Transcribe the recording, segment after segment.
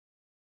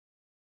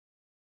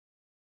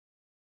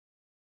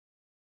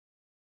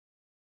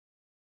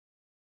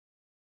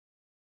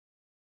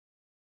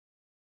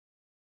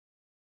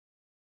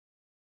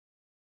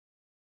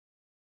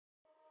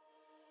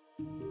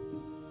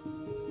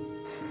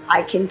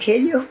I can tell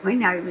you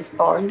when I was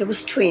born, there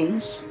was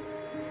twins.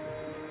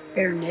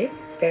 Bernadette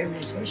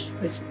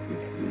was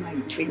my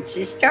twin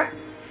sister.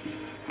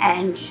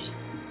 And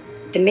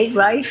the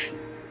midwife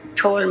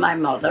told my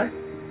mother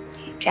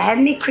to have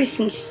me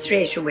christened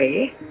straight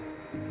away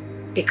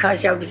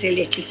because I was a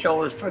little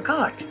soul for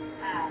God.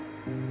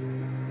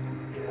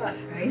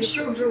 Right? You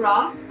proved her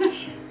wrong.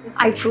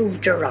 I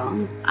proved her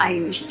wrong.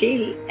 I'm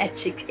still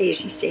at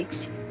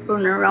 86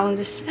 running around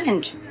the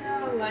strand.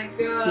 Oh my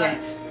God.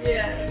 Yes.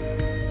 Yeah.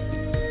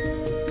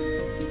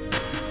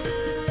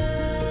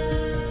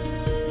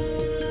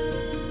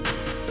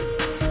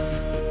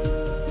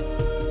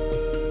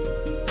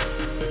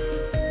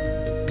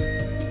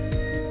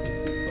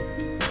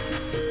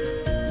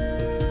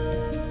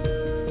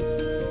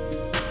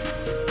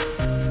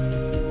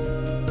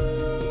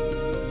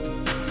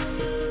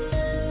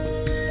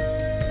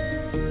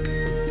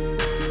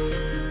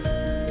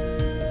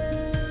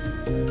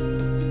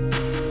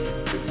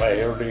 My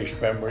earliest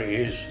memory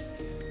is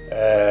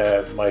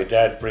my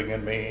dad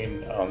bringing me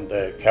in on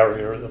the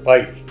carrier of the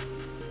bike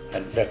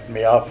and letting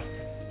me off,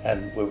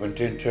 and we went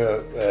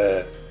into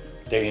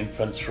the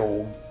infant's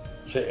room.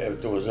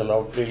 There was a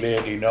lovely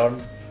lady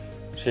nun,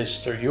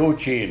 Sister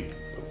Eugene,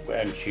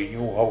 and she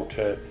knew how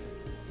to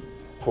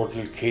put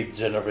little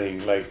kids and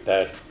everything like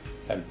that,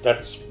 and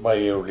that's my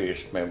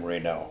earliest memory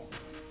now.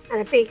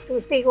 And it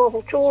was big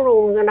over 2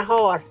 rooms and a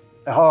hall.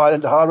 The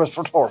hall was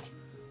for turf.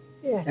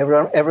 Yeah.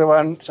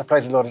 Everyone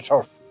supplied a load of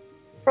turf.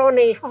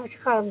 Only, what would you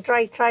call them,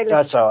 dry toilets.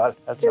 That's all.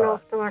 That's you all.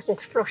 know, there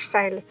weren't flush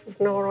toilets, there was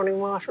no running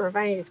water of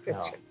any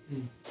description.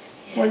 No.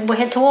 Well, we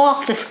had to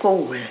walk to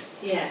school.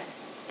 Yeah.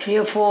 3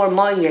 or 4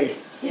 miles.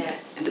 Yeah.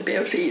 In the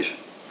bare feet.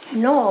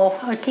 No,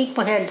 I think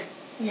we had,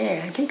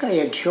 I think I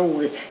had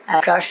shoes.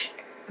 I got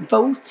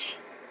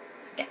boots,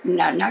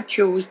 no, not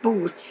shoes,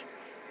 boots,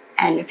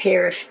 and a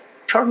pair of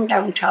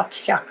turn-down top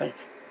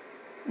stockings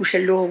with a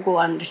logo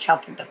on the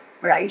top of them,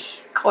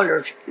 right?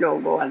 Coloured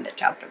logo on the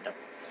top of them.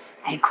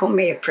 And come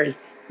April,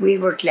 we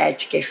were glad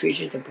to get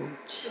rid of the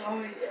boots.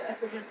 Oh yeah,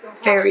 they were so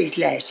hot. Very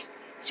glad.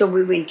 So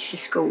we went to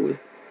school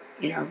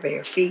in our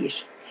bare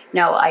feet.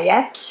 Now, I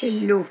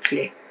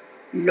absolutely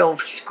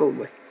loved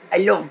school. I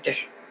loved it.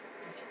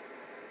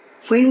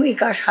 When we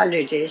got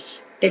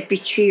holidays, they'd be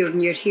cheering.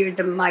 You'd hear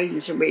them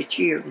miles away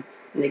cheering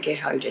when they get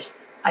holidays.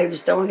 I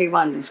was the only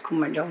one who was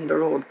coming down the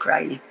road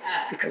crying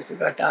because we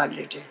got the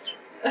holidays.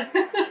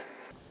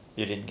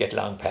 You didn't get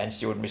long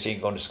pants. You wouldn't be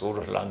seen going to school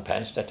with long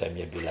pants that time.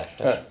 You'd be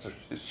laughed at.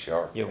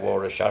 Short. You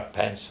wore a short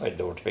pants, so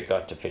they were to be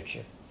got to fit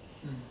you.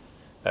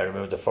 I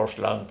remember the first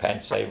long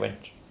pants I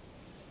went,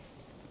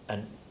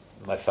 and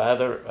my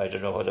father, I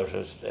don't know whether it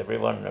was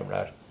everyone or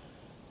not,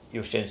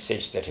 used to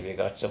insist that if you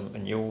got a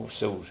new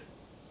suit,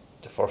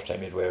 the first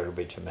time you'd wear it would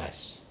be to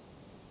mass.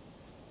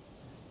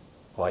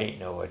 Why?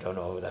 No, I don't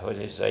know. That was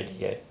his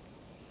idea.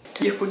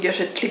 You could get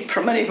a clip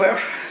from anywhere.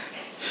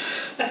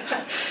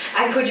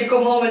 And could you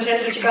come home and tell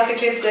that you got the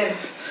clip then?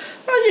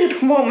 Well, you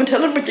come home and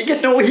tell them, but you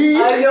get no heat.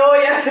 I know,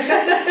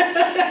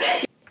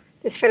 yeah.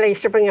 This fella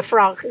used to bring a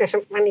frog in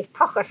his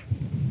pocket.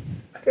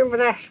 Remember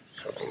that?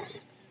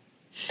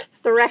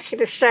 The wreck of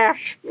the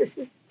start.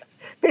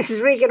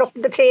 Mrs. Regan up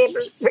on the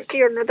table,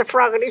 Kieran with the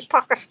frog in his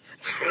pocket.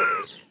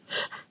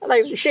 And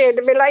I was ashamed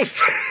of my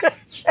life.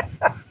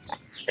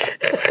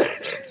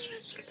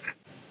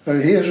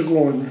 And years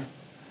ago,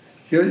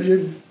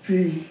 you'd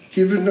be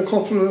given a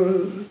couple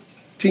of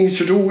things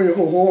to do when you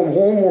go home,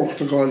 homework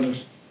to call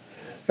it.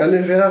 And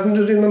if you haven't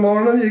it in the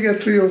morning, you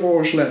get 3 or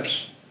 4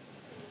 slaps.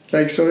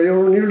 Like, so you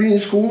were nearly in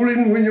school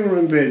even when you were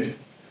in bed.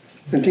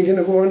 And thinking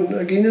of going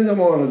again in the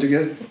morning to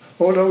get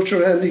hold out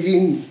your hand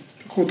again,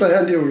 to cut the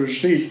hand out of the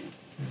street.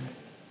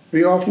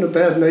 We often a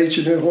bad night,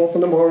 you didn't hope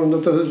in the morning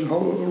that the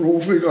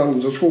roof we gone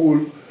to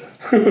school.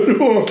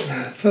 No,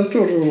 that's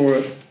what it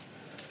was.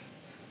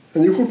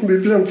 And you couldn't be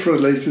blamed for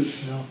it like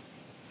this. No.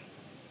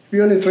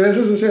 We only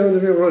treated the same as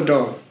if you were a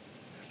dog.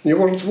 And you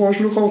weren't supposed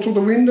to look out through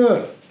the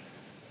window.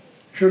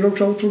 If you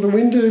looked out through the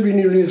window, you'd be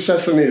nearly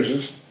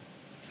assassinated.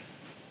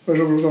 But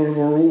it was out of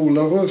a rule,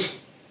 that was.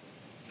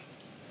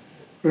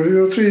 But if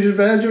you were treated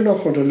bad, you're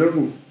not going to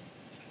learn.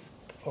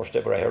 The first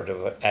ever I heard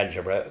of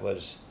algebra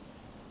was,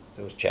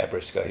 there was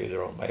Chabriska, who was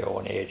around my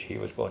own age. He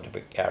was going to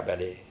be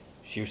Garbelly.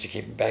 She used to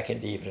keep him back in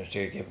the evenings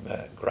to give him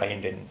a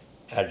grind in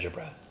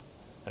algebra.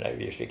 And I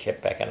usually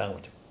kept back along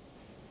with him.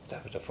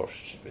 That was the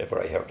first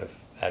ever I heard of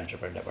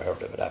algebra, never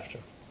heard of it after.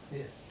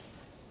 Yeah.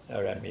 I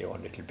ran my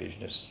own little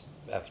business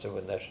after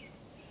when that,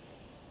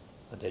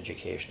 with the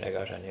education I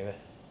got anyway.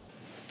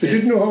 They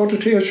didn't know how to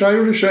teach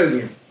Irish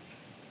either.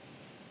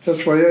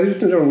 That's why I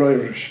didn't learn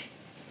Irish.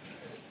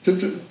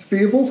 To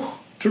be a book,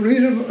 to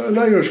read an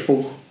Irish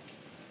book.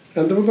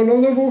 And there was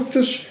another book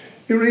that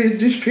you read,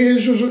 this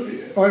page was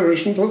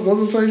Irish and the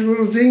other side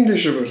was the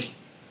English of it.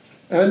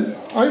 And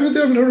I was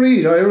able to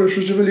read Irish,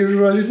 which I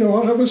believe I didn't know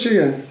what I was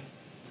saying.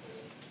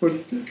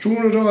 But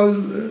doing it all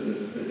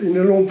in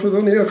a lump with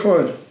an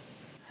Eyrecourt.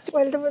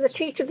 Well, there was a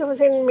teacher that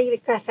was in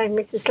Meelick that time,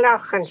 Mrs.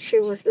 Larkin. She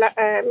was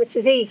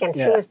Mrs. Egan.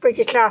 She was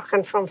Bridget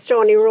Larkin from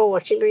Stony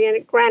Road. She was a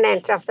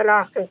grand-aunt of the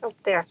Larkins up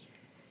there.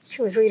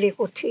 She was really a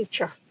good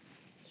teacher.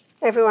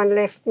 Everyone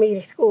left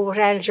Meelick School with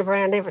algebra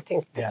and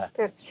everything. Yeah.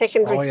 The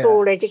secondary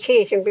school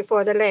education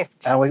before they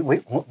left. And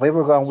we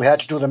were going, we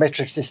had to do the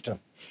metric system.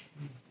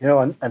 You know,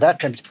 and that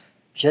time,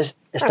 she says,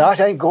 it's not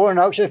ain't going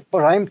out, she says,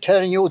 but I'm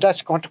telling you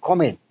that's going to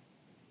come in.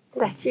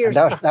 That's years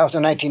ago. ago. That was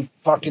in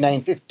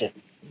 1949-50.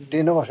 Do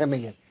you know what I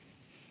mean?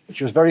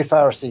 She was very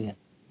far-seeing.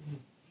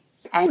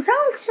 And was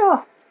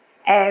also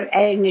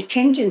an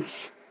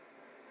attendance,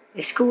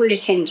 a school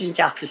attendance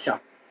officer.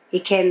 He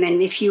came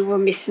in if you were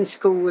missing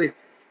school,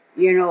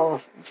 you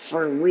know,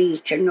 for a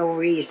week or no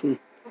reason.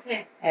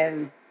 Okay.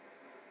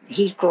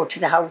 He'd go to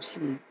the house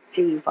and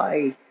see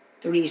why,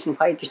 the reason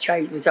why the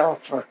child was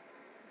off for.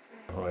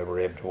 When we were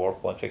able to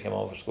work, once we came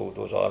out of school,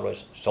 there was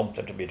always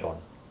something to be done.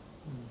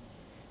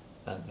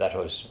 And that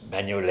was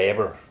manual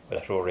labour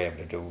that we were able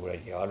to do.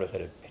 Right? You always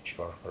had a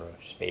pitchfork or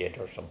a spade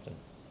or something.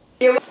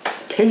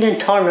 Tilling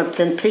turnips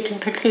and picking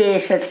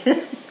potatoes.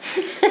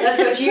 That's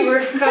what you were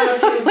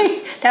called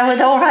to. That was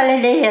our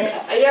holiday.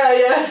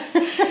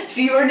 Yeah.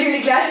 So you were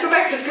nearly glad to go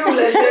back to school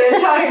at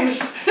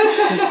times.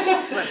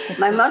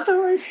 My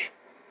mother was,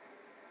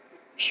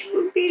 she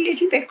would be a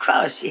little bit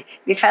cross.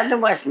 My father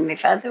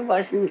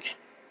wasn't.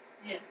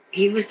 Yeah.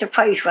 He was the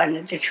quiet one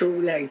of the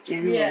two, like,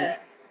 you know. Yeah.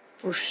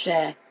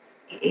 But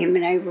him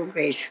and I were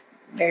great.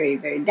 Very,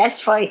 very.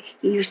 That's why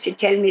he used to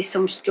tell me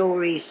some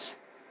stories,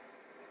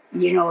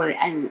 you know,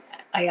 and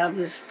I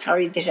was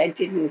sorry that I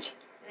didn't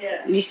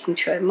listen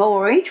to him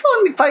more. He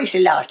told me quite a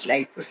lot,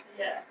 like, but...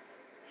 Yeah.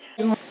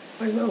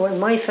 Well,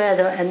 my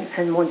father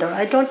and mother,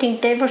 I don't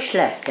think they ever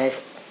slept.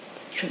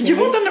 Your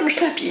mother never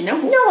slept, you know?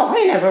 No,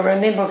 I never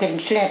remember getting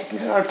slept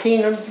or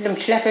seeing them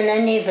sleeping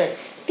any of it.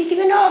 They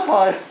giving off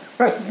all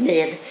right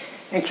there.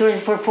 And she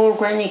was for poor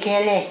Granny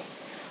Kelly.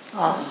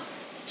 Oh,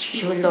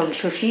 she was lovely.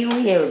 So she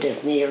reared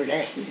us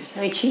nearly.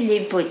 Like she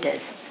lived with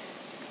us.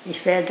 My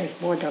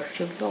father's mother,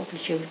 she was lovely,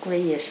 she was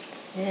great.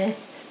 Yeah.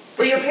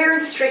 Were your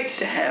parents strict?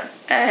 To have,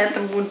 and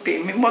there would be.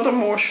 My mother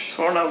more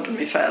thrown out than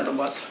my father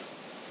was.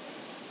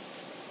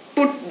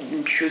 But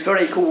she was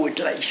very good,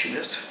 like she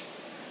was.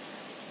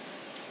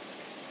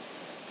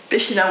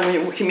 Especially now when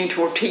you came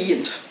into her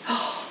teens.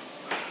 Oh,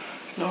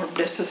 Lord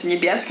bless us, and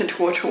you'd be asking to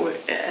go to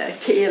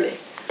Cayley.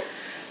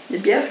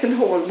 You'd be asking the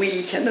whole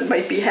week, and it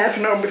might be half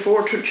an hour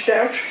before it would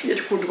start, you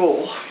could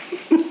go.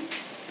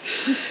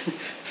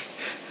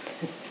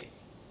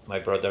 My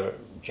brother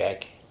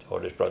Jack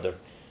told his brother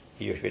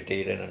he used to be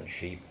dealing in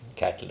sheep and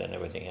cattle and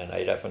everything, and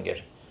I'd often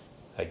get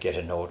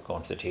a note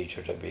going to the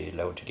teacher to be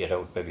allowed to get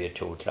out maybe at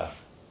 2 o'clock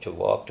to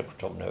walk to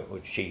Portumna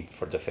with sheep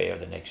for the fair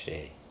the next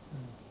day.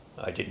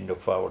 I didn't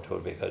look forward to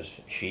it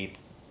because sheep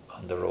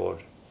on the road.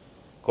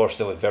 Of course,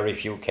 there were very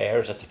few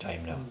cars at the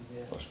time now.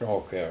 There was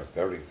no care,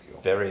 very few.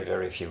 Very,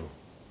 very few.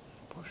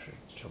 But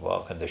to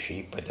walk on the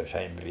sheep by the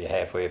time we'd be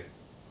halfway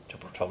to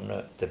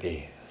Portumna, they'd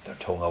be their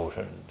tongue out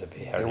and they'd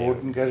be hardly. You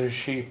wouldn't get a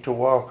sheep to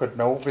walk it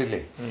now,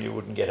 Billy. You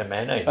wouldn't get a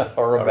man either.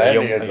 Or a man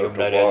young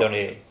lad, I was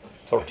only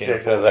 13 or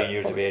 14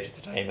 years of age at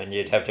the time, and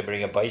you'd have to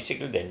bring a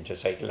bicycle then to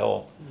cycle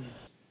home.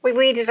 We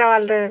weeded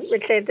all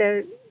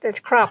the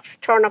crops,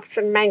 turnips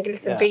and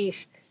mangels and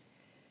beet.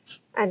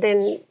 And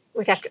then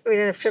we'd have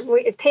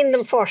to thin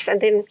them first and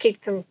then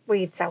keep them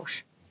weeds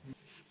out.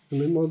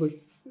 And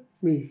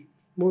my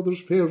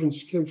mother's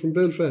parents came from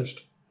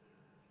Belfast.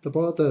 They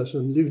bought that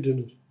and lived in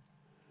it.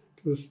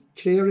 There was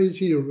Clary's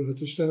here at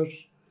the start,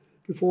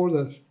 before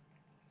that.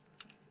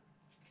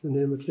 The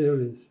name of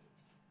Clary's.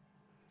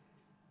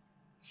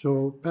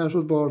 So Pat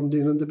was born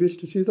in and they built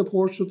to see the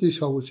porch of this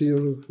house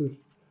here.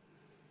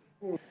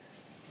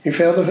 My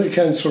father had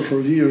cancer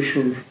for years.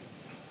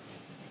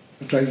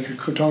 Like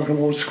talking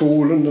about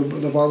school and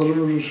the bother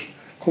was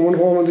coming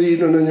home in the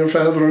evening and your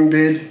father in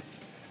bed.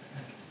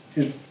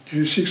 He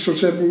was 6 or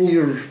 7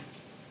 years.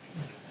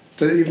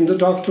 Even the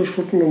doctors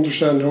couldn't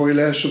understand how he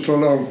lasted so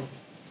long.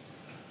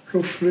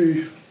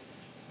 Roughly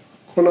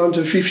going on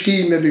to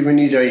 15 maybe when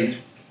he died.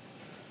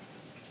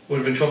 Would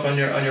have been tough on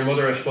your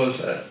mother, I suppose,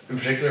 in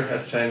particular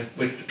at the time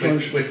with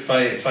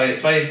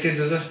five kids,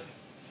 is it?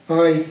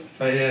 Aye.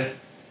 5, yeah.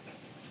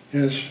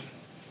 Yes.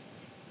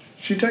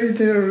 She died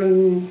there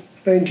in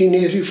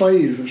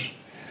 1985.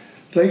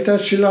 Like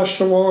that, she lost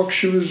the walk.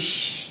 She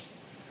was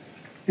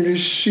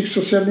 6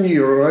 or 7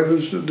 years. I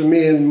was the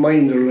main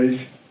minder,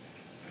 like.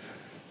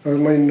 I was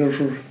minding her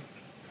for.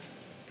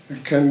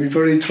 It can be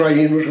very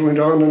trying, but it went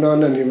on and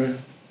on anyway.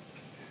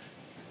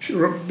 She'd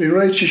be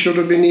right, she should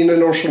have been in a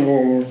nursing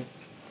home. Or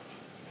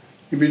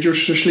you'd be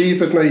just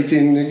asleep at night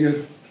and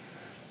you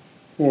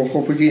woke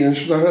up again,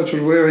 so that had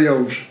to wear you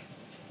out.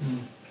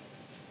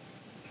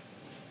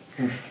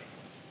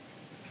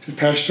 She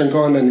passed and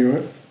gone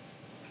anyway.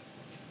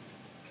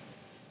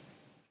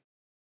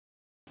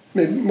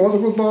 My mother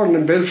was born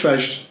in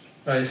Belfast.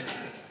 Right.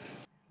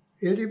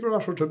 Eddie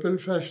brought her to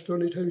Belfast the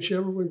only time she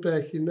ever went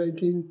back in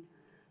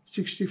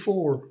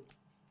 1964.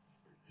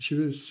 She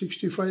was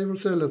 65 or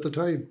so at the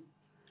time.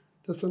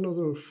 That's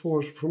another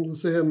force from the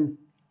same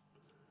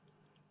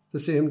the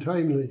same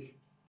time, like.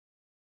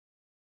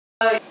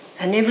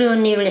 And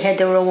everyone nearly had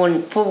their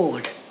own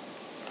food.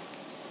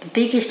 The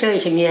biggest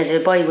item you had to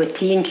buy was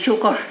tea and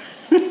sugar.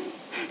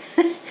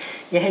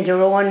 You had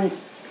your own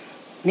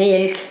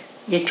milk,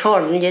 you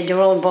churned, you had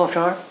your own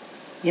butter,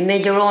 you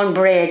made your own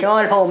bread,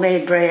 all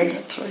homemade bread.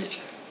 That's right.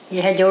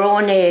 You had your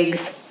own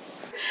eggs.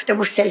 They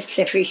were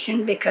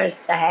self-sufficient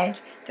because they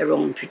had their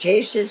own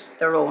potatoes,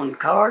 their own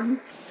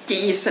corn.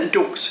 Geese and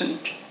ducks and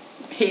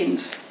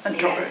hens and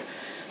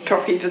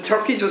turkeys. The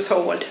turkeys were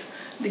sold.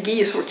 The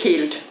geese were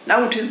killed.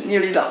 Now it is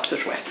nearly the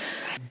opposite way.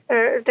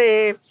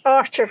 The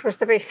orchard was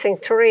the best thing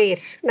to read.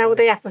 Now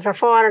the apples are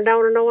falling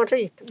down and no one to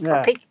eat them,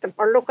 or pick them,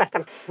 or look at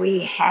them.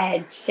 We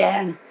had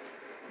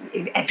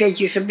a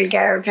vegetable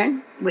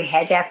garden. We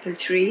had apple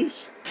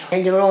trees.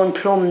 And your own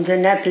plums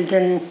and apples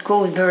and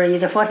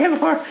gooseberries or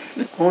whatever.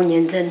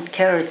 Onions and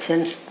carrots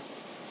and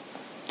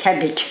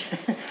cabbage.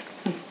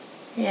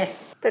 Yeah.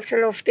 That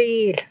you loved the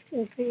eel.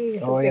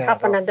 Oh, yeah.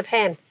 Hopping on the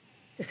pen.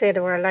 They say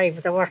they were alive,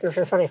 but they weren't. It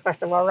was only because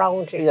they were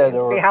round. Yeah, they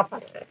were.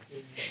 Hopping.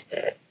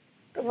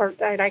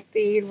 I like the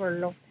eel, were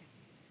lovely.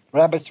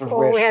 Rabbits were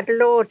great. We had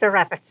loads of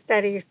rabbits.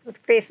 The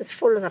place was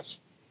full of them.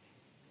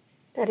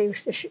 Daddy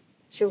used to shoot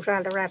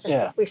all the rabbits.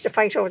 Yeah. We used to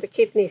fight over the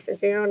kidneys, and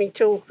there were only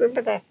two.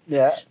 Remember that?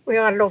 Yeah. We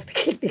all loved the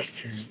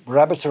kidneys.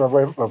 Rabbits were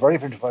very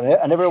beautiful,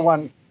 and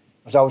everyone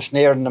was out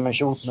snaring them and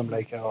shooting them,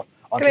 like, you know,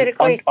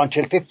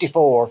 until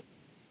 54,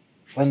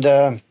 when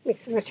the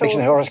mixing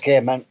the horse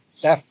came, and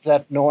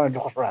that no one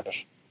looked at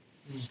rabbits.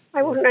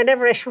 I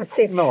never ate one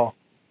since. No.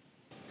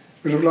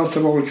 We have lots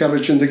of old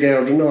cabbage in the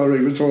garden, all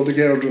right, with all the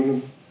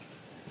garden.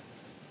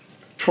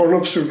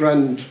 Turnips were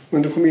grand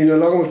when they come in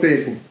along with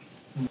bacon.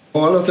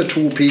 All of the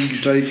 2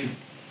 pigs, like,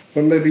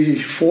 or maybe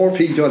 4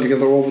 pigs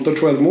altogether over the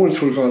 12 months,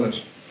 we'll call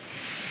it.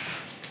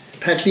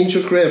 Pat Lynch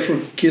was great for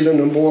killing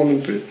and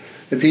boning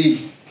a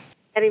pig.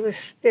 And he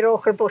was the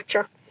local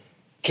butcher.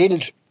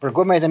 Killed for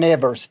good by the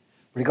neighbours,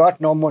 but he got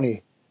no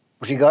money.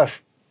 But he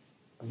got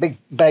a big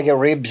bag of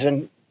ribs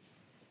and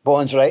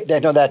bones, right?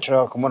 They know that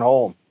coming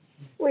home.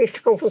 We used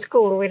to come from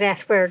school and we'd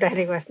ask where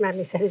Daddy was.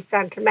 Mammy said he'd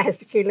gone to Mass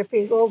to kill a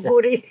pig. Oh,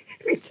 goody.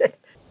 We'd say.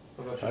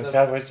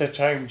 That was the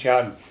time,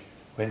 John,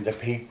 when the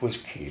pig was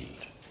killed.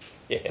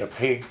 Yeah. The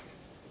pig,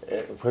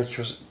 which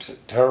was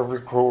terrible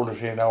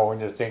cruelty now when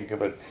you think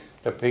of it.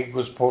 The pig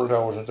was pulled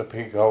out of the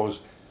pig house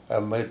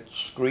amid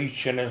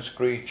screeching and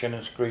screeching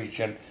and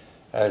screeching,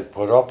 and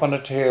put up on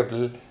a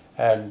table,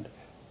 and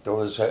there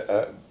was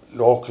a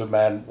local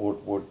man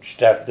would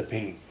stab the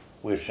pig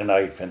with a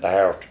knife in the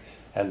heart,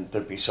 and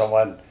there'd be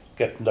someone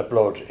getting the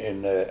blood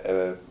in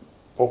a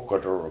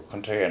bucket or a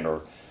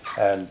container,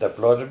 and the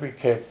blood would be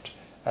kept,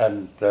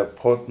 and the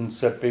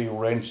puddings would be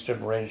rinsed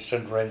and rinsed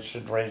and rinsed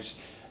and rinsed,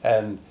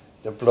 and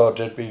the blood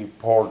would be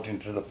poured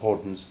into the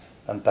puddings,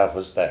 and that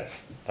was that.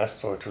 That's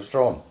the way it was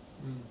done.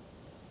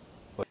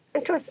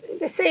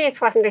 They say it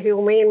wasn't a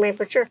humane way,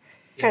 but sure,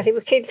 because he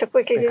was killed so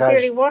quickly, it's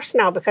really worse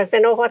now because they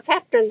know what's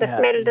happening, the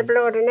smell of the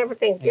blood and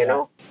everything, you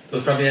know. There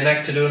was probably an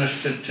act to doing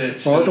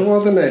it Oh, there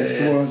was an act,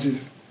 there was.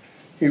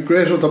 He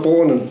grated the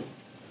boning.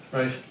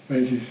 Right.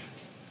 Like,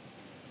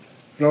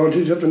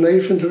 he'd have a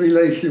knife into me,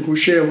 like, you could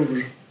share with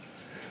it.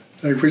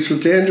 Like, which was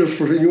dangerous,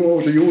 but he knew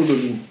how to use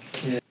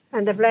it.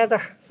 And the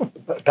bladder.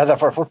 Bladder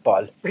for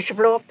football. We used to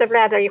blow up the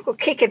bladder. You could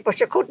kick it, but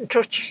you couldn't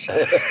touch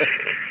it.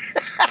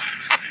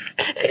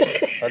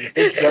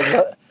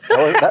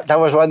 that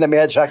was one of the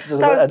main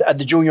attractions at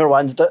the junior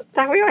ones.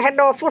 That we had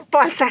no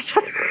footballs that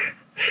time.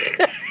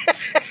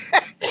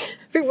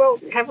 We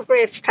won't have a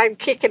great time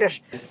kicking it.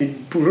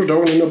 He'd put it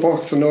down in a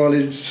box and all,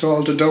 he'd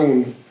salt it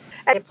down.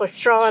 And he put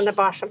straw on the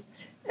bottom,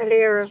 a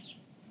layer of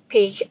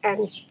pig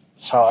and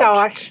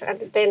salt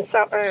and then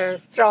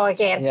straw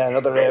again. Yeah,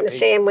 another layer in the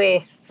same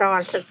way,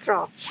 salt and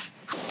straw.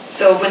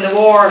 So when the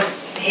war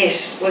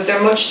hit, was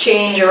there much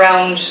change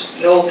around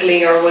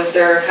locally, or was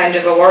there kind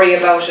of a worry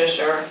about it,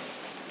 or?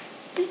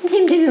 Didn't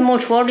seem to be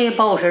much worry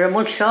about it or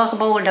much talk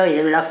about it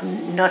either,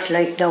 not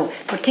like now.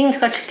 But things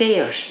got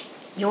scarce.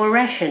 You were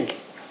rationed.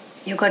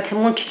 You got too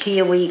much tea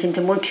a week and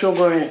too much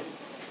sugar, and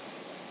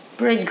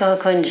bread got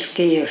kind of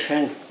scarce.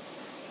 And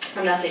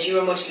that's it, you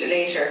were much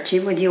later. She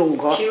was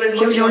younger. She was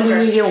much younger.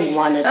 Only a young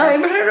one at Aye,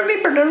 but I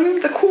remember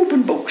the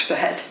coupon books they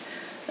had.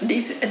 And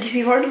these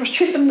where there was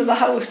children in the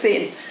house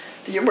then,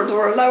 they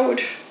were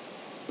allowed,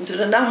 was it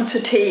an ounce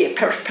of tea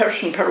per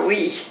person per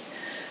week.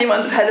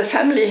 Anyone that had a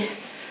family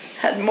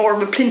had more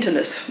of a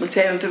plentiness. We'll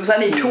say if there was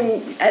only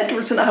 2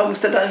 adults in the house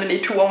that had only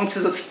 2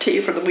 ounces of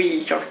tea for the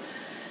week, or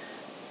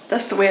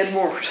that's the way it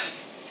worked.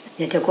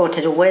 You had to go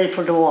to the well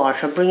for the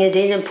water, bring it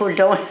in and put it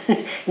down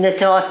in the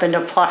saucepan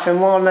or pot and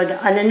warm it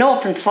on an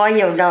open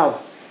fire now.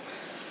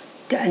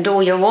 And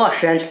do your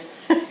washing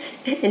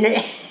in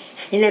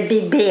a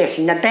big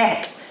basin, a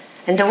bath,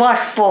 and the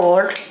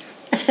washboard.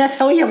 That's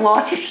how you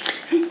washed.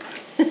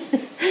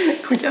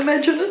 Could you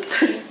imagine it?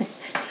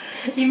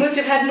 You must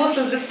have had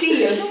muscles of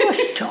steel.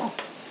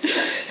 Top.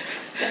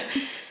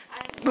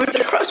 But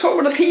across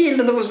over the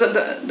field, and there was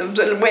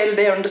a well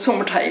there in the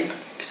summertime,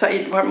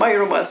 beside where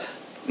Myra was.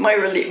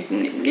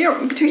 near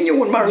between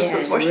you and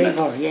Morris's, wasn't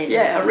river, it?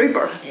 Yeah, a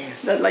river. Yeah.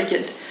 That like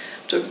it,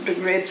 the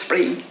great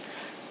spring.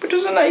 But it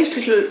was a nice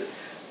little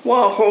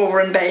walk over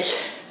and back.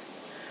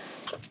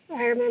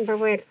 I remember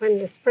when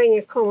the spring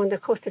had come and they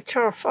cut the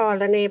turf, all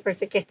the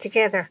neighbours would get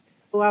together.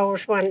 2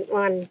 hours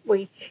one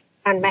week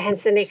and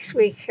Mahans the next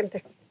week, and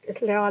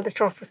all the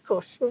turf was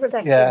cut. Remember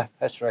that? Yeah,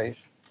 that's right.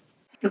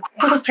 You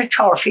cut the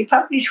turf, he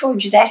probably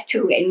told you that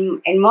too,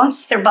 in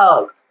Munster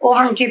Bog,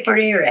 over in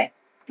Tipperary.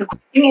 You could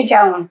bring it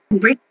down,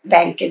 bring the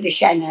bank of the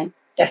Shannon,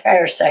 the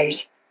far side,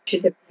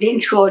 then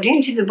throw it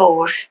into the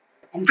boat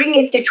and bring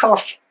it the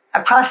turf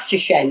across the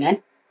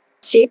Shannon,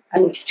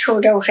 and throw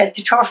it out at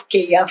the turf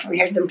quay. You often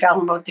heard them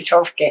talking about the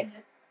turf quay.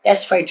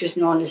 That's why it was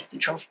known as the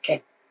turf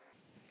quay.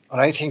 And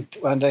I think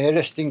one of the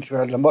earliest things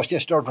where the most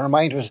disturbed in our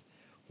mind was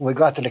when we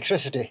got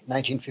electricity,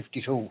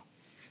 1952.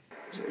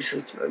 It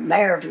was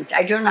marvellous.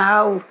 I don't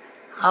know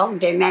how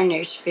they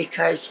managed,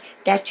 because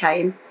that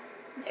time,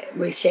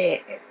 we'll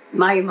say,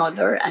 my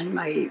mother and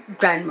my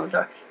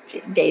grandmother,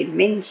 they had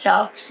men's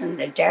socks and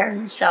the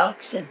darn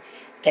socks and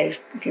the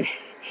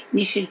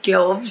knitted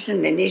gloves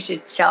and the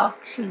knitted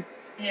socks. And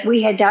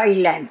we had eye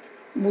lamp,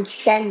 would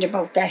stand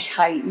about that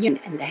high,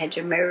 and they had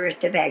a mirror at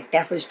the back.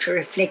 That was to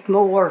reflect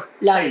more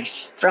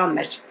light from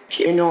it.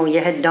 You know, you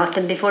had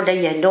nothing before that.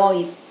 You had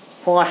no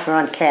water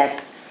on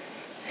tap,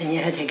 and you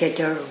had to get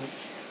your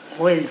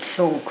well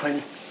sunk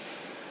and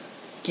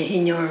get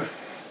in your.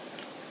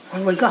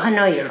 Well, we got an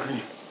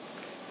iron.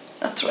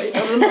 That's right.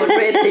 That was another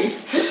great thing.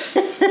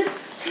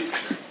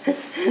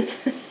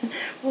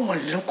 Oh,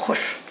 look what.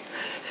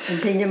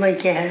 And then you might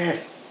get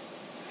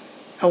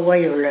a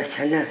wireless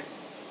and a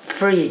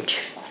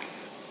fridge.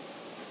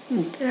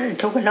 It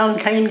took a long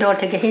time though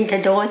to get into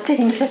those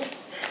things,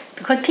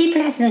 because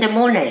people hadn't the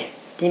money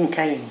them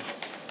times.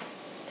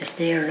 It's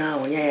there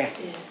now, yeah.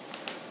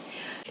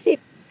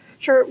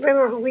 Sure,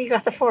 remember when we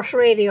got the first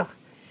radio?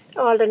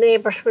 All the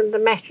neighbours, when the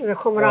matches were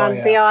coming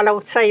on, be all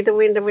outside the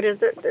window with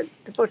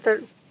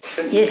the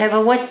You'd have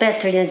a wet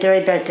battery and a dry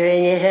battery,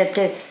 and you'd have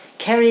to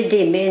carry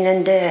them in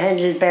and the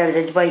handlebars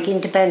at bike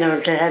into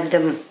Banner to have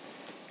them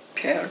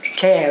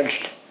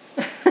charged.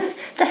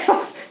 That's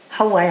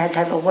how I had to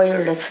have a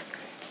wireless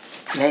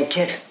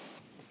ledger.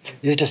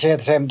 You used to say at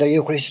the time the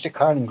Eucharistic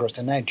Congress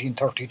in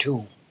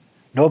 1932,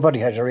 nobody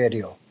had a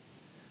radio.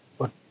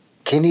 But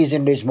Kinney's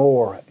in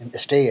Lismore, in the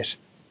state,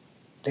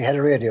 they had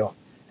a radio.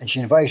 And she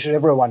invited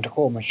everyone to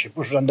come and she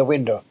put it on the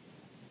window.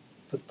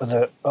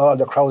 But all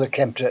the crowd that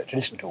came to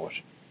listen to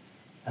it.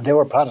 And they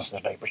were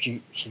Protestant, like, but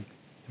she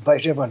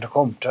invited everyone to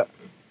come to.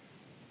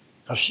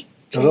 Because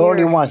they're the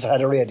only ones that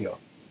had a radio.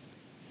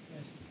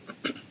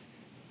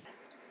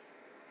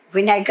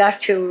 When I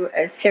got to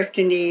a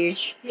certain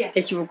age,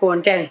 that you were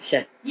going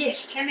dancing.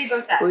 Yes, tell me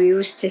about that. We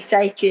used to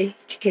cycle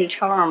to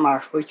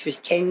Kiltarmor, which was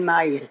 10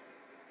 miles,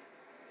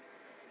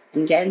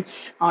 and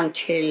dance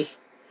until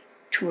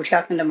 2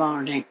 o'clock in the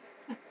morning.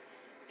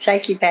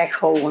 Cycle back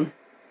home.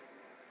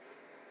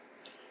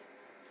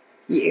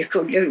 You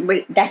could,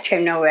 well, that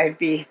time now I'd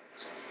be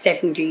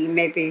 17,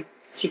 maybe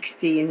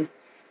 16,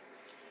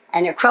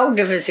 and a crowd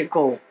of us would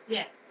go.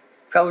 Yeah.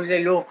 Crowd of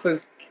the local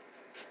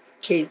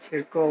kids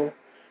would go.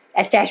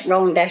 At that,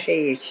 round that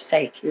age,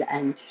 cycle,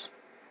 and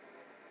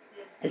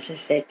as I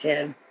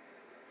said,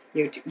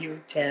 you'd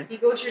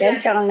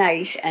dance all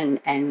night,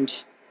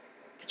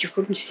 but you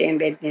couldn't stay in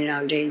bed then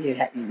all day.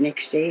 The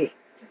next day,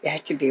 you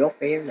had to be up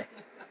early.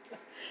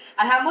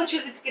 And how much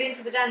was it to get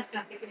into the dance?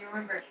 Can you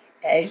remember?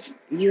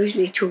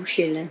 Usually 2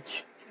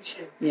 shillings. 2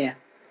 shillings. Yeah.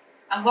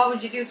 And what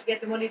would you do to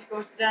get the money to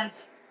go to the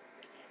dance?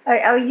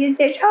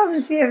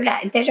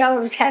 They'd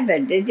always have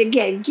it. They'd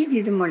give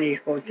you the money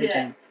to go to the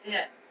dance.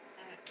 Yeah.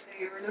 So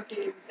you were lucky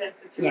in the sense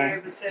that you were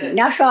able to.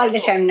 Not all the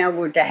time now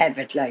would they have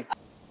it like.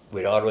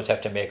 We'd always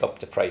have to make up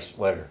the price.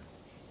 Well,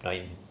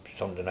 9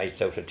 Sunday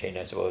nights out of 10,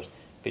 I suppose.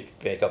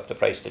 Make up the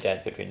price to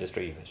dance between the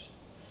three of us.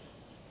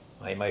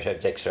 I might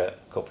have the extra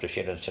couple of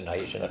shillings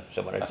tonight, and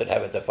someone else would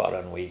have it the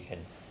following week,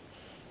 and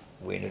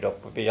we ended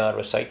up with all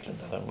recycling,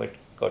 and we'd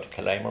go to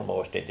Killimer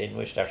mostly. Then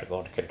we started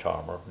going to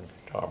Kiltarmor, and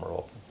Kiltarmor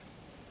open.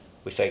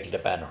 We cycled to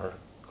Banner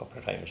a couple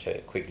of times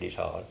to Quigley's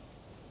Hall.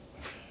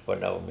 But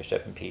now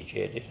myself and PJ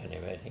did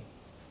anyway, I think.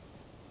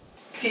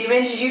 So you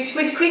mentioned you used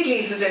to go to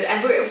Quigley's, was it?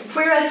 And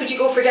where else would you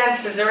go for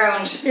dances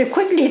around? The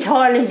Quigley's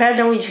Hall in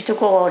Banner we used to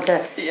go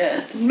to.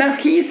 Yeah, the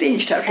Marquis then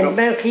started up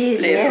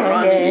later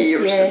on in the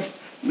years.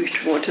 We used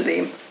to go to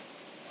them.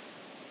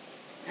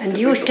 And they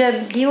used to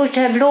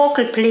have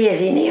local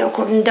plays in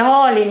Eyrecourt, and the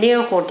hall in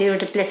Eyrecourt, they used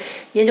to play.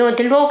 You know,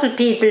 the local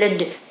people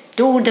would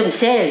do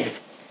themselves.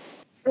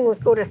 I was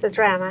good at the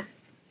drama.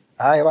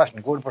 I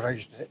wasn't good, but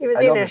I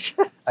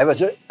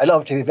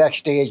loved to be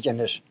backstage in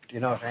it, you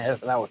know, and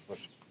helping out. But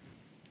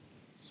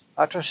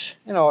it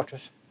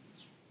was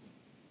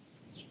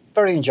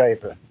very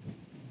enjoyable.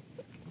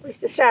 We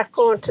used to start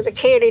going to the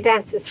Cayley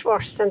dances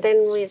first, and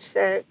then we'd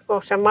go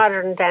to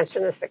modern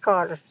dancing, as they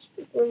call it.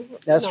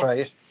 That's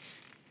right.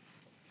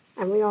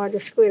 And we all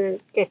just go in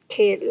and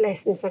get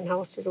lessons on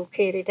how to do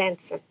Cayley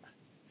dancing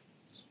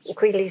in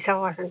Quigley's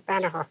Hall and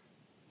Banagher.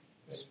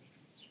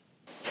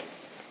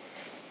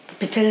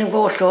 be telling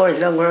ghost stories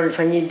longer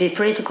when you'd be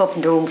afraid to go up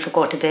in the room to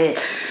go to bed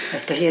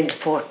after hearing the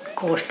fourth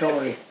ghost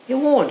story. You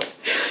won't.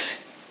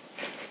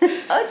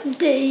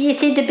 You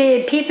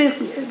see, people,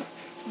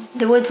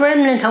 there was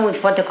remnant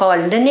house, what they call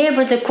them. The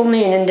neighbours would come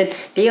in and they'd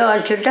be all,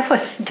 that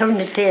was during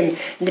the time,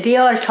 and they'd be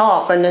all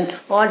talking and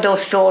all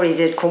those stories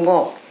would come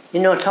up. You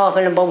know,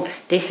 talking about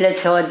this lad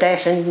saw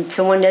that and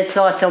someone else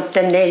saw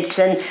something else.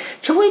 And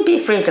so we'd be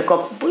afraid to go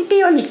up. We'd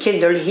be only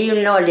children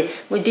hearing all this.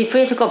 We'd be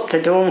afraid to go up to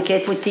the room in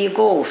case we'd see a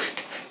ghost.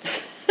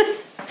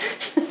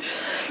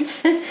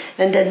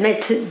 And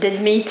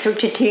they'd meet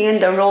such a thing in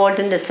the road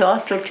and they saw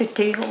such a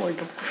thing.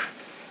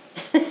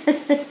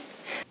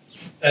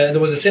 There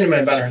was a cinema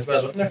in Banner as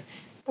well, wasn't there?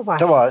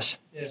 There was.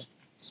 Yeah.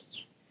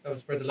 That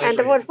was where the library. And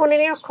there was one in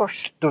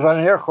Eyrecourt. There was one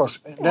in Eyrecourt.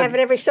 They have it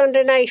every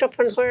Sunday night up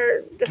in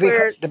where...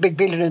 The big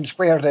building in the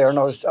square there,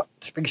 no, it's the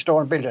big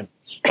stone building.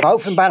 I'm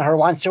out from Banner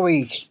once a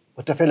week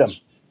with the film,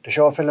 to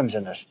show films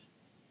in it.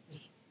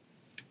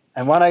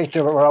 And one night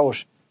they were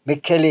out,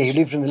 Mick Kelly, who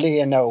lives in the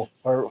lane now,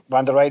 where one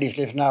of the Rileys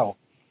live now,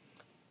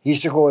 he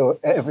used to go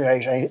every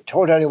night. I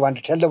told everyone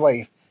to tell the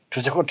wife it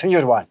was a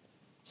continued one,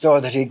 so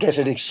that he'd get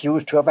an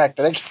excuse to go back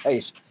the next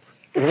night.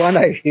 But one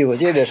night he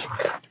was in it,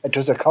 it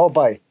was a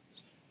cowboy.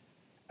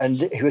 And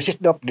he was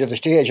sitting up near the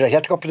stage, and I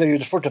had to go up near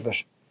the foot of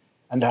it.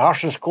 And the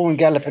horse was going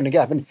galloping and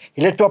galloping.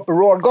 He let up a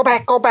roar, go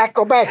back, go back,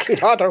 go back. He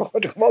thought I was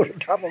going to come out on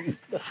top of him.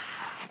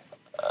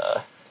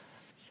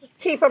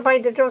 Cheaper by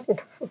the dozen.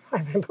 I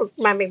remember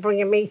Mammy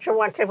bringing me to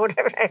once or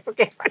whatever. I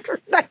forget what it was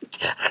like.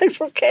 I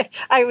forget.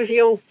 I was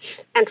young.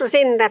 And it was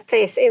in that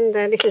place, in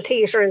the little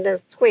theatre in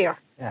the square.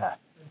 Yeah.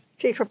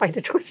 Cheaper by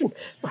the dozen.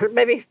 Well,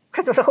 maybe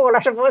because there was a whole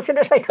lot of us in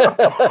it. I don't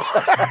know.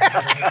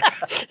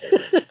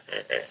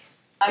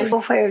 I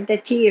know where the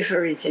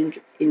theatre is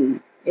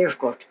in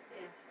Eyrecourt.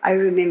 I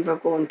remember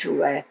going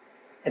to a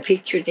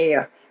picture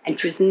there, and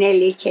it was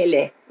Nellie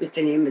Kelly was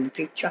the name of the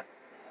picture.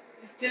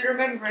 I still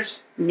remember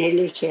it.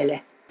 Nellie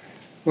Kelly.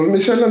 Well,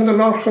 myself and the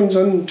Larkins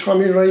and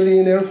Tommy Riley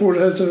in Eyrecourt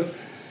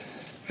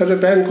had a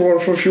band going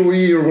for a few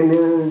years when we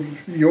were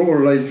younger,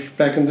 like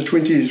back in the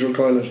 20s, we'll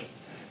call it.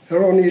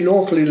 They're only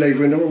locally, like,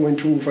 we never went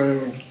too far.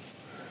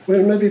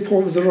 Well, maybe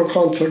put there a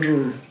concert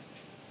or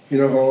in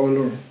a hall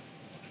or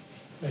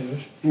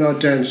not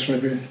dance,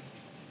 maybe.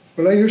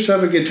 Well, I used to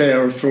have a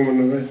guitar or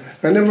something, and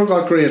I never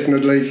got great in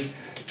it,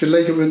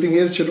 like everything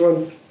else you'd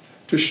want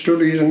to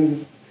study it,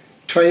 and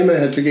time I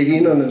had to get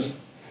in on it.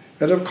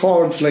 I'd have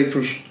chords, like,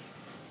 but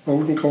I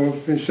wouldn't call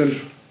myself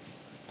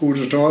good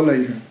at all,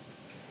 like.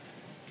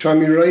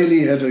 Tommy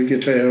Riley had a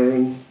guitar,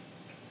 and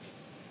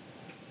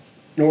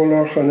Noel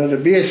Larkin had a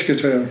bass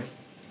guitar.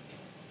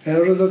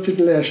 That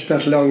didn't last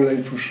that long,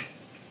 like, but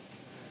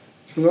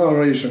it was all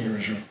right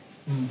anyway, sure.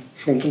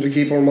 Something to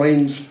keep our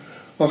minds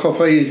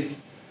occupied.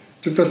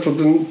 The better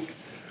than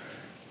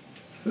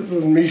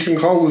milking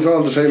cows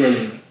all the time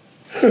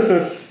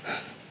anyway.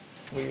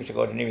 We used to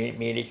go to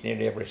Meelick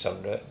nearly every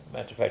Sunday.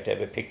 Matter of fact, I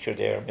have a picture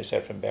there of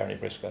myself and Barney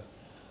Briscoe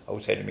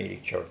outside the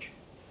Meelick Church.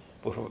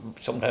 But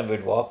sometimes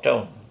we'd walk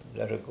down,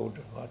 that a good,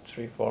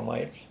 3-4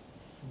 miles.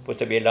 But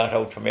there'd be a lot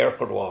out from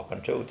Eyrecourt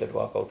walking too, they'd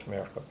walk out from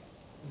Eyrecourt.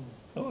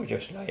 No, we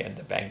just lie on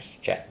the banks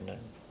chatting,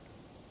 and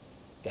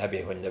that'd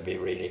be when there'd be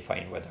really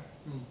fine weather.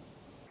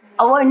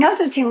 Oh,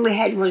 another thing we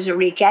had was a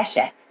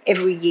regatta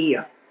every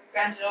year.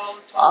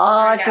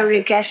 Oh, the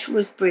regatta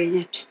was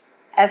brilliant.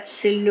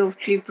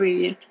 Absolutely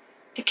brilliant.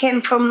 They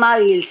came from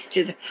miles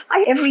to the...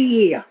 every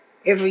year,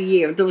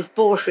 there was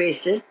boat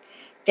races.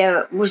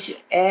 There was...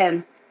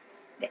 they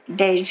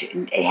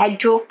had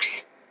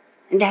ducks,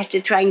 and they had to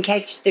try and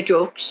catch the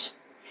ducks.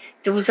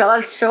 There was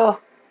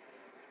also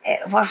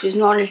what was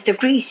known as the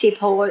greasy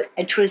pole.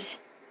 It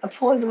was a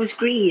pole that was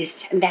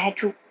greased, and they had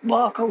to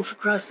walk out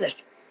across it.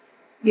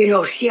 You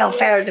know, see how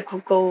far they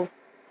could go.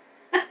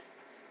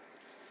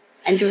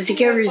 And there was a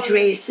girls'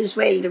 race as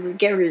well. There were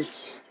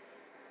girls.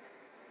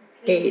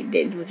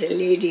 There was a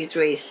ladies'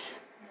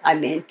 race, I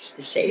meant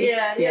to say.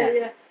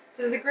 Yeah.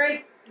 So it was a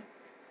great,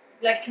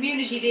 like,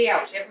 community day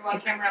out. Everyone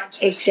came around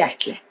to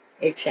Exactly.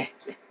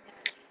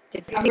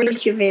 The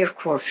village of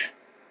Eyrecourt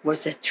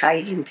was a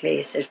thriving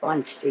place at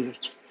one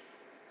stage.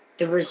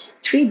 There was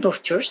 3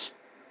 butchers,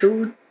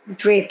 2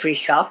 drapery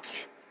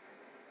shops,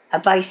 a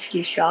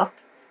bicycle shop.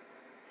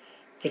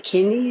 The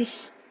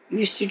Kinneys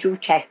used to do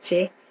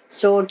taxi,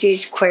 so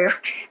did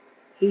Quirks.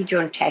 He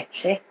done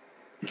taxi.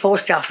 The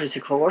post office,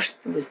 of course,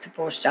 there was the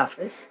post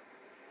office.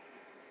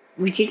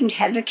 We didn't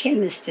have a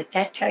chemist at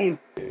that time.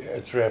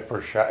 A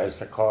draper shop, as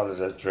they call it,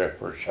 a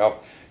draper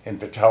shop in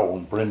the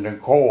town, Brendan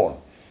Cohen.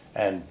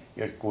 And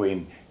you'd go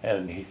in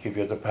and he'd give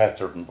you the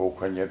pattern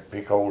book, and you'd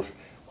pick out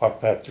what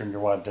pattern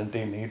you want, and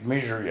then he'd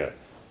measure you.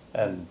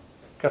 And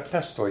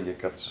that's the way you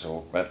got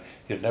sold, man.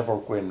 You'd never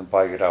go in and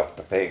buy it off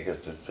the peg, as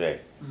they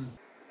say.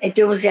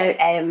 There was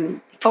a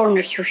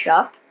furniture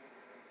shop.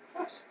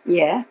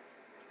 Yeah.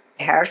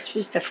 Hers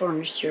was the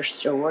furniture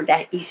store.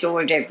 That he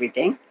sold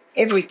everything.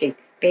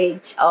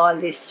 Beds, all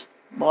this,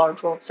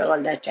 wardrobes,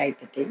 all that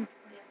type of thing.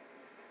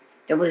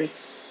 There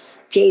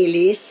was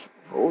Daly's,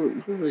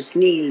 who was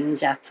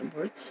Nealon's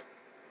afterwards.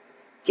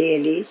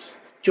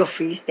 Daly's,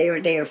 Duffy's, they were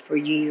there for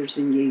years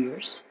and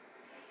years.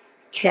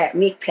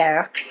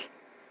 Clark's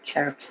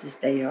is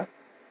there.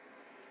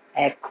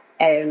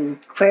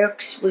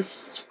 Quirk's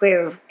was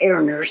where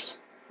Earner's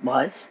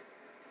was.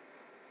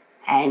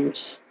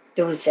 And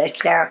there was a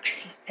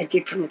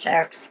different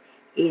Clark's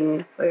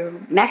in where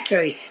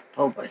McLary's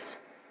pub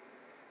was.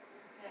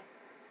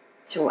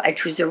 So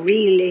it was a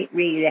really,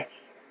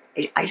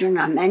 I don't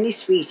know, many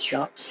sweet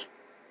shops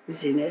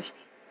was in it.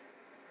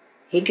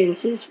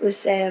 Higgins's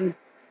was,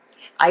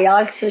 I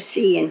also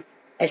seen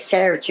a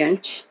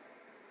Sergeant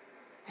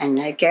and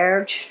a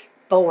Guard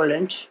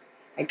Boland,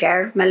 a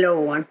Guard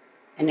Malone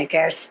and a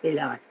Guard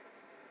Spillon.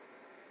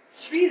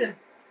 3 of them?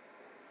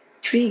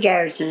 3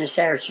 guards and a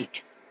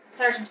sergeant. A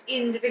sergeant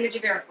in the village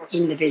of Eyrecourt?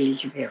 In the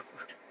village of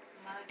Eyrecourt.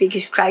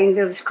 Biggest crime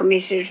that was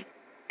committed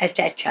at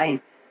that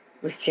time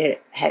was to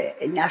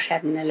not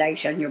having a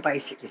light on your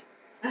bicycle.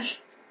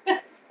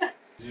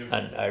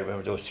 And I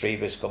remember those 3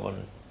 of us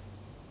coming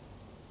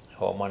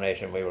home one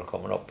night and we were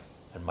coming up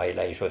and my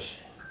light was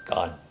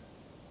gone.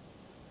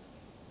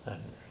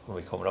 And when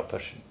we coming up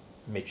at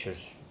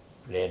Mitchell's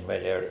Lane way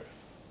there,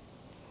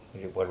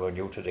 when we were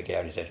new to the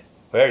guard, he said,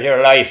 "Where's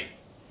your light?"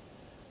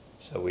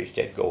 So we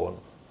stayed going.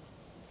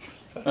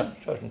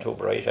 It wasn't too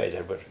bright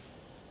either, but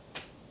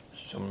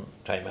some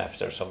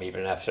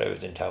evening after I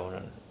was in town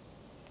and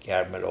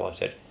Guard Malone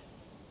said,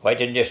 "Why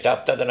didn't you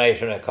stop the other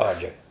night when I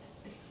called you?"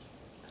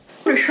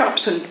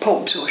 Shops and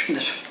pubs, wasn't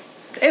it?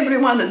 Every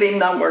one of them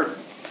now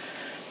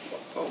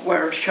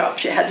were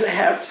shops. You had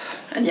Lahart's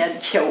and you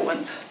had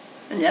Chowans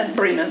and you had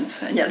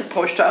Brennan's and you had the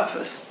post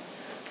office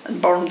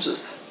and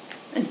Burns's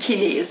and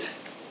Kinney's.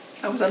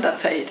 I was on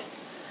that side.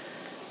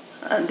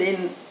 And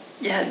then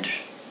you had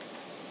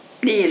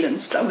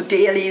Neelan's, that was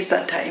Daly's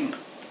that time,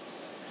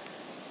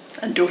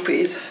 and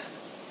Duffy's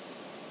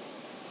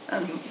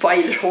and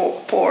Violet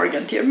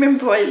Horgan. Do you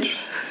remember Violet?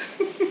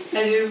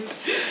 I do.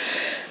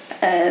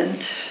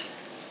 And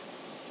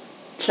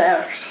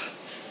Clark's,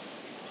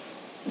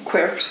 and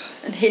Quirk's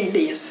and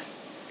Hindley's.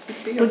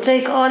 But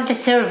like all the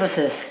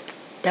services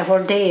that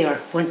were there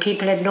when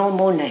people had no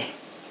money,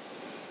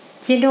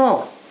 you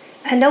know,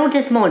 and now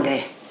there's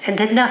money and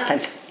there's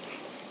nothing.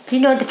 You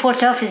know, the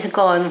post office is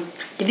gone.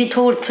 They'd be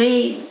told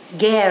 3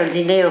 girls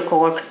in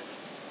Eyrecourt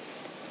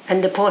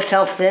and the post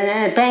office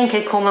and the bank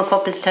had come a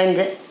couple of times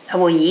a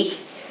week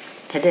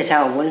to the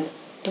town.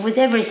 There was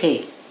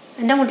everything.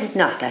 And now there's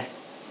nothing.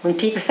 When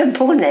people have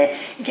money,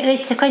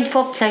 it's a kind of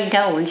upside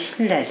down,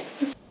 isn't it?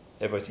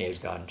 Everything is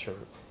gone. Sure.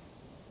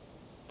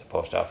 The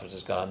post office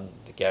is gone,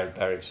 the guard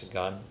barracks is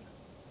gone,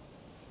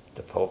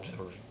 the pubs,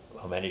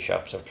 how many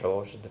shops have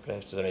closed in the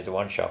place? There's only the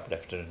one shop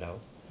left in it now.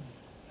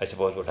 I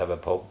suppose we'll have a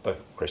pub by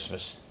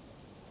Christmas.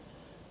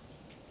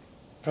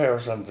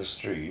 Fairs on the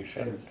street,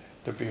 and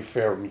there'd be a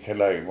fair in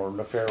Killimer and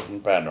a fair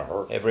in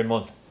Banagher. Every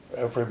month?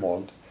 Every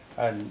month.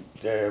 And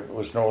there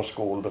was no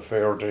school the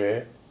fair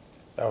day.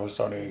 That was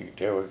only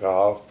day we got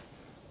off,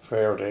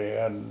 fair day,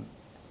 and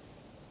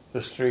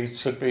the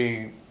streets would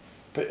be,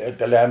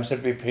 the lambs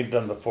would be pinned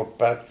on the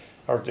footpath,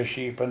 or the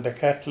sheep, and the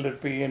cattle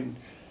would be in,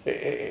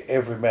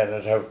 every man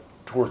would have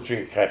 2 or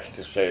 3 cattle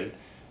to sell,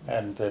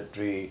 and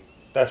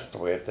that's the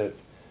way they'd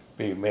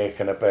be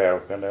making a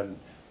bargain, and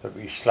they'd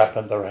be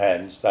slapping their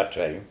hands that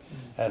time,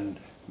 and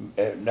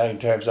 9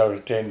 times out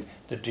of 10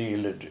 the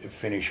deal would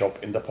finish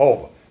up in the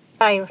pub.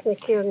 I was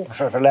including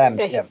For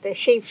lambs, yeah. the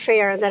sheep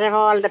fair that have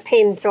all the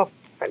pins up.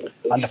 And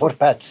the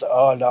footpaths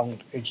all along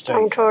each time.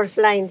 Down towards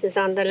lines is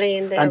on the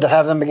lane there. And they'll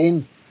have them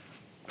again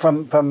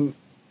from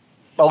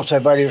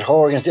outside various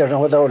Horgans there,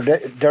 with the old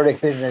Derrick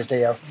business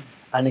there,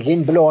 and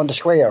again below on the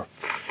square,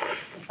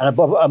 and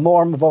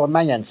above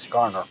Mannion's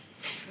corner.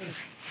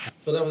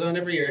 So that was on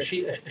every year, a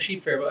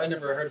sheep fair, but I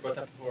never heard about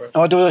that before.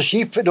 No,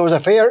 there was a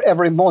fair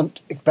every month,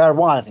 bar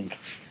one, I think.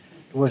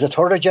 There was the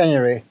 3rd of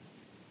January,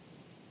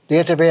 the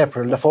 8th of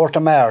April, the 4th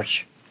of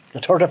March, the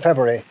 3rd of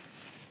February,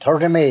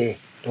 3rd of May,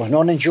 there was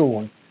none in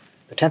June,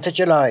 the 10th of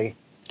July,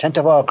 10th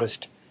of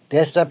August, the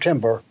 8th of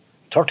September,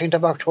 13th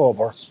of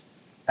October,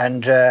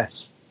 and the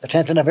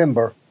 10th of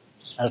November,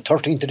 and the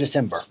 13th of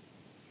December.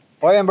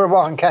 I remember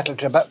walking cattle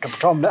to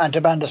Trum and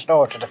to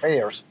Bandaslow to the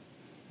fairs.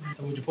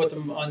 And would you put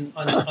them on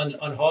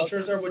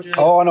halters, or would you?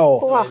 Oh no,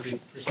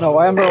 no.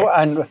 I remember,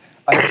 and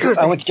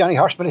I went to Johnny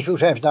Horseman a few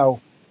times now.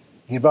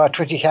 He brought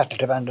 20 cattle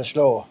to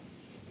Bandaslow,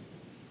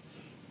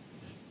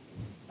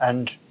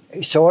 and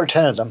he sold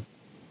 10 of them.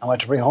 I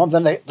went to bring home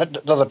the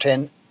other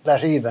 10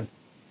 that evening,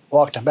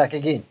 walked them back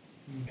again.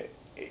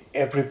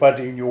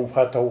 Everybody knew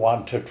what they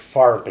wanted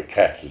for the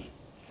cattle,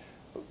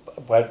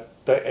 but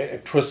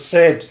it was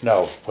said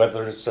now,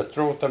 whether it's the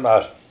truth or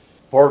not,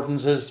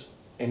 Burden's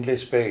in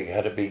Lisbeg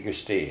had a big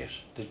estate.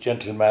 The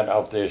gentleman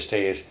of the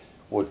estate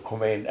would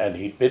come in and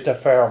he'd bid the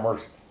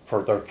farmers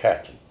for their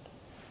cattle,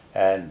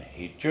 and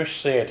he'd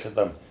just say to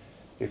them,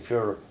 if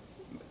you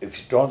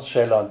don't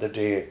sell on the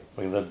day,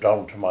 bring them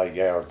down to my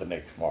yard the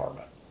next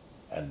morning,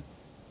 and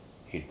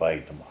he'd buy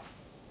them off.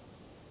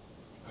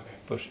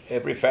 But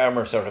every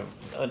farmer the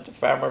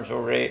farmers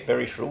were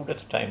very shrewd at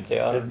the time. They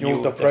all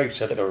knew the price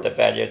of the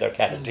value of their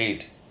cattle.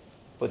 Indeed.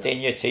 But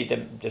then you'd see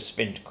them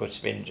could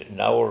spend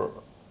an hour,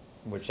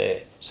 would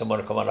say, someone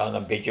would come along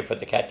and bid you for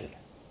the cattle.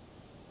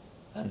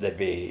 And there'd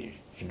be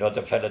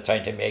another fella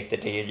trying to make the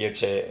deal, you'd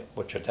say,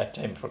 which at that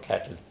time for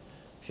cattle,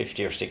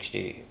 50 or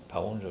 60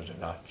 pounds, was it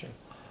not?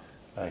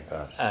 My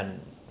God.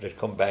 And they'd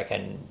come back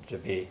and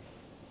there'd be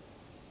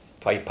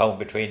 £5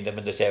 between them,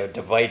 and they say,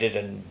 divide it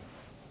and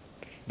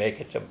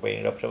make it, some bring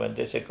it up to them, and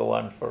this would go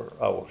on for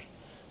hours.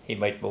 He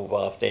might move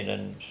off then,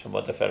 and some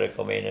other fella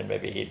come in, and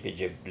maybe he'd bid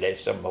you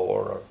less or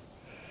more. Or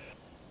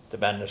the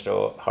Bannister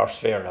Horse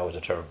Fair now is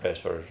a third place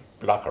for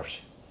blockers.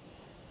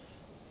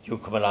 You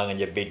come along and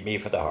you bid me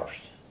for the horse,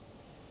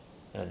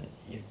 and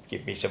you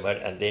give me some,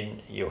 and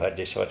then you had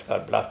this what's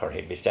called blocker.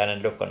 He'd be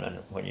standing looking, and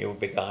when you'd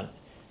be gone,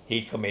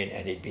 he'd come in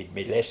and he'd bid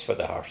me less for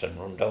the horse and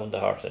run down the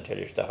horse and tell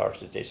you the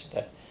horse is this and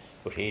that.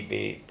 But he'd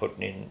be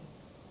putting in,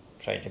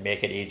 trying to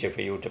make it easier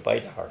for you to buy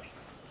the horse.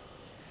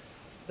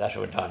 That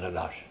went on a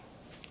lot.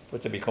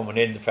 But they'd be coming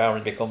in, the farmers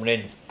would be coming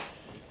in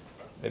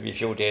maybe a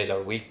few days or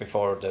a week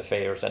before the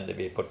fairs, and they'd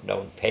be putting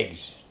down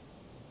pegs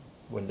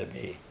when they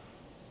be,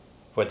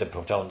 where they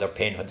put down their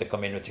pin when they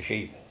come in with the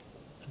sheep.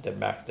 And they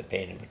mark the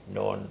pin, but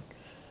no one,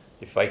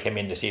 if I came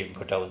in this evening,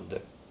 put down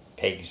the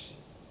pegs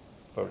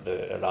for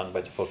along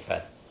by the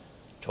footpath,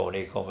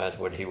 Tony come out,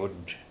 well, he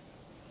wouldn't.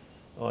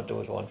 Oh, there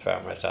was one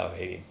farmer I saw,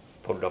 he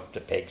pulled up the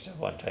pegs at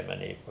one time and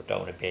he put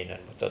down a pin,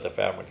 and the other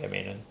farmer came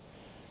in and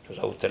it was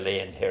out the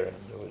lane here, and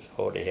there was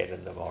holy hell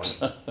in the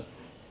morning.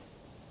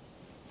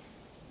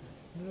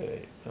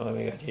 Oh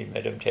my God, he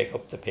made him take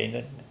up the pin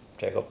and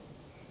take up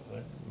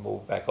and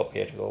move back up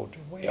here to go to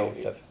way out.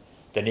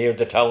 The nearer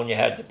the town you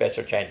had, the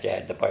better chance you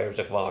had. The buyers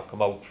would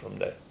come out from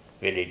the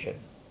village. And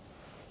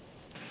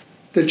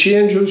the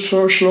change was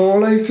so slow,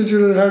 like that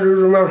you had to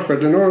remark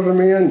it, you know what I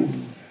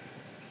mean?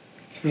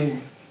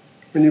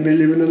 When you be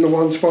living in the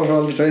one spot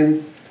all the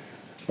time,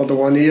 or the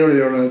one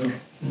area rather.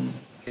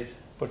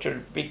 But there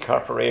are big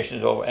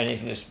corporations over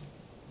anything that's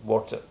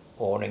worth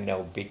owning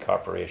now, big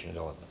corporations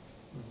own them.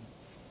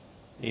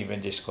 Even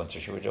in this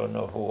country, we don't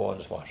know who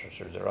owns what.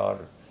 So there are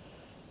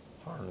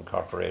foreign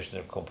corporations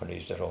or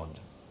companies that own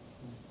them.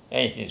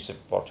 Anything that's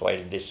worthwhile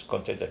in this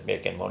country that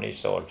making money is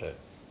sold to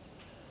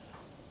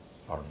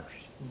foreigners.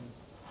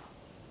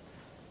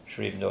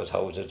 Sure, even those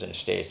houses and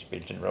estates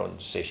built in around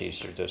the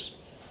cities, as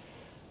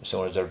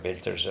soon as they're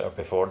built, or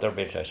before they're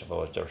built, I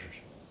suppose, there's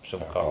some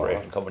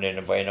corporation coming in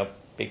and buying up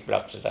big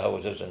blocks of the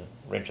houses and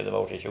renting them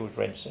out at huge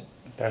rents.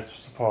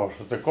 That's the fault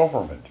of the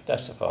government.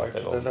 That's the fault of the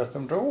government. They let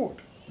them do it.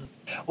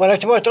 Well, I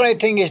suppose the right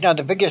thing is now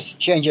the biggest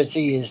change I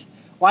see is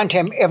one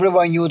time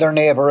everyone knew their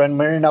neighbour and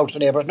went in and out to the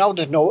neighbours. Now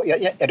there's no,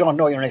 you don't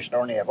know your next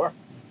door neighbour,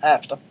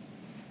 half them,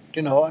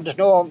 you know, and there's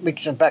no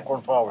mixing backward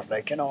and forward,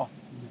 like, you know,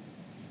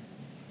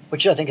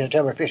 which I think is a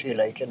terrible pity,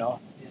 like, you know.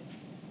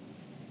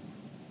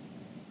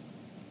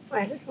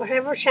 Well,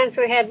 whatever chance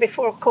we had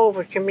before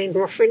COVID came in,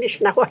 we're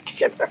finished now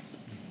altogether.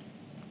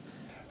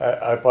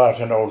 I bought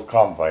an old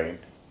combine.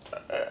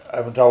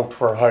 I went out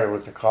for hire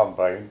with the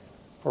combine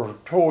for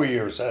 2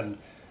 years, and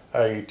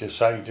I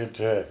decided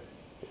to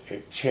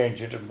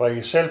change it and buy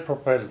a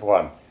self-propelled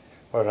one.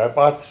 But I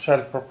bought the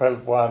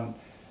self-propelled one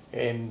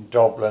in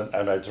Dublin,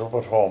 and I drove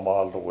it home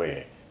all the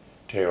way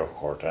to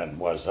Eyrecourt, and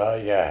was I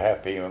a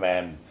happy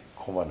man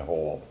coming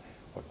home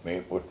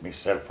with me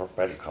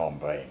self-propelled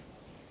combine.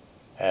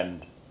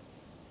 And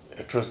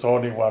it was the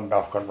only one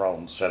knocking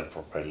round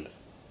self-propelled.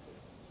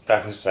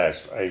 That was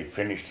that. I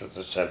finished with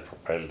the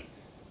self-propelled,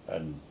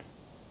 and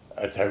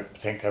I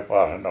think I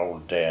bought an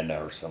old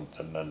Dana or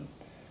something, and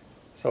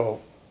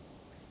so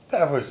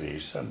that was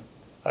it. And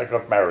I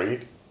got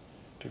married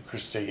to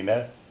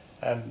Christina,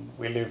 and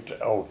we lived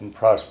out in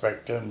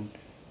Prospect, and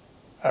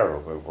we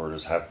were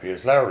as happy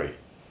as Larry.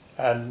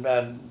 And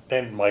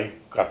then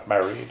Mike got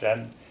married,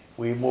 and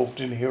we moved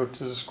in here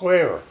to the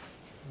square.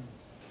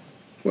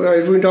 Well,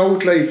 I went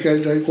out like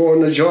I'd go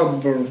on a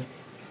job or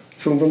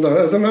something.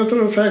 As a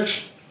matter of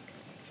fact,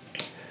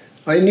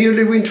 I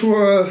nearly went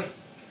to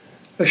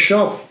a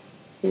shop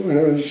when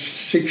I was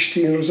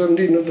 16 or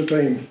 17 at the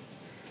time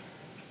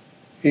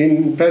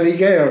in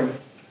Ballygare,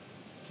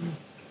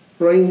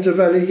 Rhines of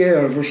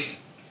Ballygare.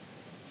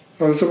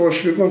 I was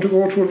supposed to be going to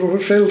go to it, but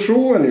it fell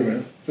through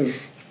anyway.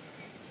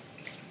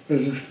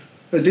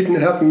 It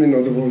didn't happen, in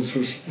other words.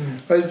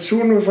 I'd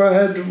soon, if I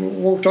had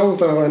walked out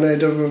that one,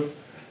 I'd have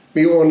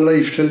my own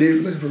life to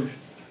live. Like,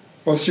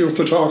 what's the use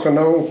of talking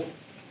now?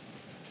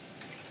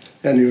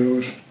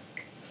 Anyway,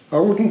 I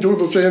wouldn't do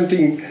the same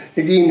thing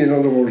again, in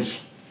other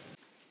words.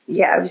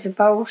 Yeah, I was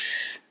about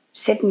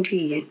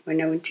 17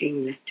 when I went to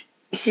England.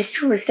 My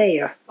sister was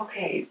there,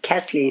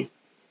 Kathleen.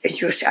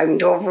 I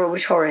went over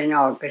with her in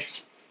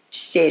August to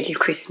stay till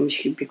Christmas.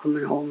 She'd be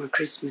coming home at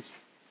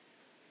Christmas.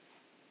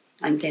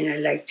 And then I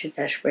liked it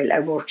that well. I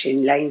worked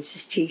in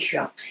Lyons' tea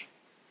shops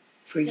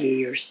for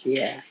years,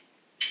 yeah.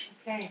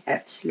 Okay.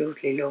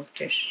 Absolutely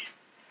loved it.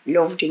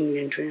 Loved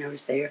England when I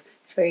was there.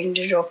 So I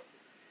ended up,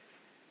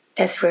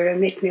 that's where I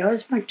met my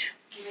husband.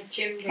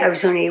 I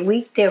was only a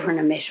week there when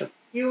I met him.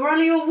 You were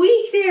only a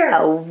week there?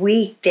 A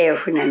week there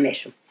when I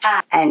met him.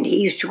 And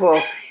he used to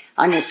go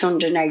on a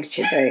Sunday night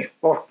to the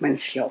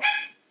Workman's Club.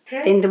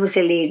 Then there was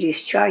a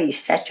lady's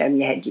choice. That time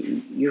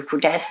you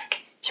could ask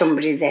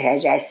somebody that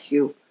had asked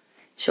you.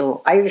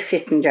 So I was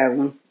sitting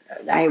down.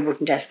 I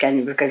wouldn't ask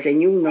any because I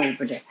knew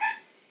nobody.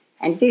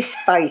 And this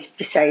voice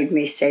beside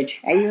me said,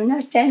 "Are you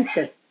not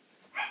dancing?"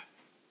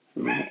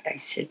 And I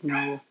said,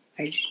 "No,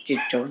 I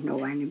don't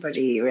know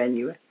anybody here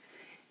anyway."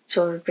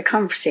 So the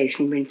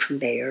conversation went from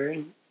there,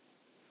 and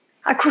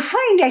I could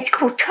find I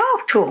could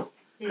talk to him.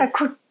 I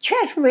could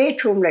chat away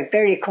to him like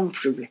very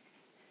comfortably.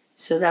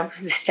 So that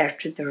was the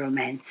start of the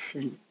romance.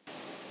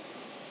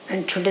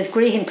 And to the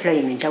great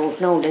employment out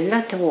now, there's a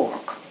lot of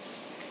work.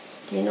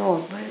 You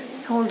know,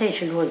 old days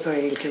there was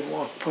very little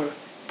work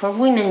for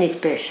women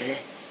especially.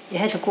 You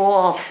had to go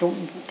off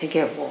to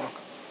get work.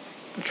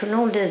 But you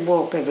know there's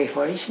work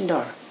everywhere, isn't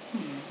there?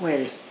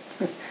 Well,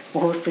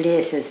 most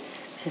places.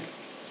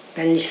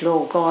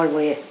 Ballinasloe,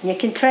 Galway, you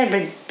can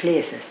travel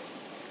places.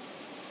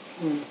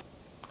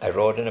 I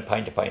rode in a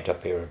pint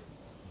up here.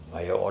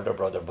 My older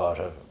brother bought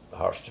a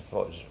horse that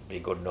was be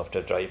good enough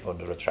to drive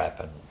under a trap,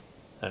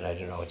 and I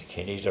don't know, the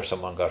Kinneys or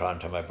someone got on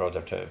to my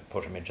brother to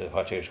put him into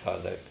what is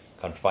called the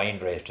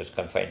confined race, that's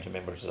confined to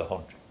members of the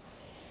hunt.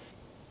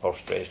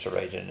 First race to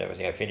ride in and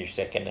everything. I finished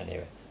second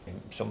anyway.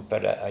 Some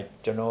fella, I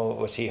don't know,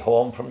 was he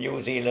home from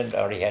New Zealand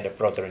or he had a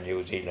brother in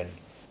New Zealand,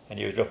 and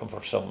he was looking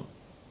for some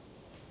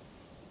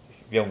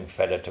young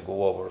fella to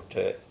go over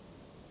to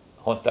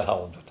hunt the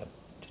hound with him,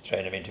 to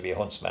train him in to be a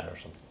huntsman or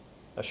something.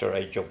 I'm sure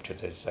I jumped to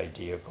this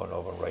idea of going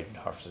over and riding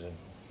horses in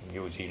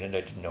New Zealand.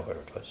 I didn't know where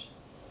it was.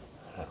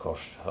 And of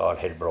course, all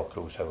hell broke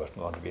loose. I wasn't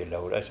going to be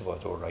allowed. I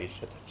suppose they were right,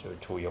 that they were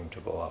too young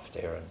to go off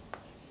there.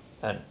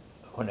 And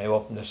when I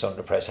opened the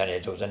Sunday Press,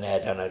 there was an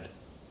ad on it.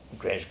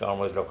 Grangegarn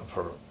was looking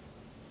for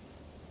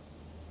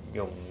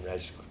young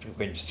lads to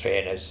go in to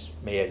train as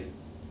male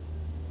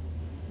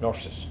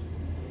nurses.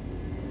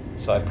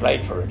 So I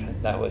applied for it,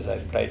 and I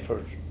applied for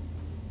it.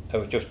 I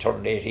was just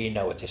turned 18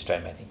 now at this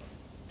time, I think.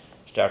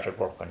 Started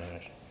working in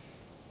it.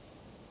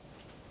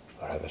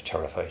 But I was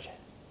terrified.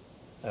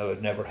 I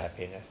was never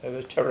happy in it. I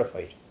was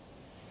terrified.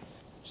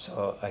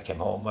 So I came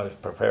home, I was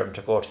preparing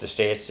to go to the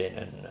States then,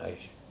 and I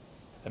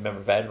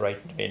remember Val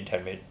writing to me and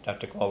telling me not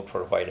to come out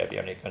for a while. I'd be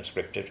only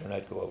conscripted and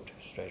I'd go out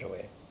straight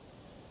away.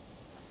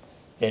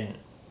 Then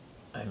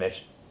I met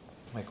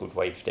my good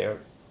wife there.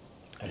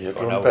 You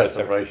done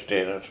better by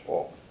staying at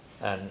home.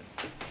 And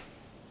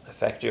a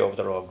factory over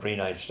the road,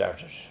 Green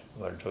started.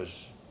 Well, it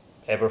was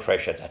ever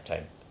fresh at that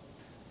time.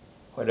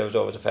 When I was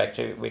over the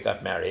factory, we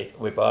got married.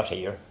 We bought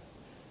here.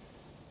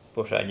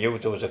 But I knew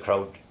there was a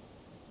crowd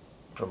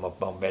from up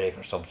Mount Meelick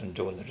or something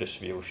doing the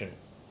distribution,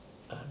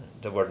 and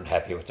they weren't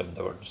happy with them.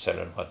 They weren't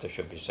selling what they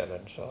should be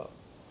selling. So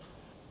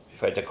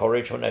if I had the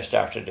courage when I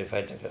started,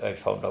 I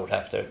found out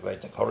after, if I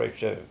had the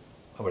courage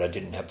well, I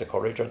didn't have the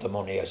courage or the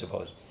money, I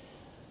suppose.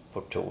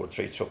 Put 2 or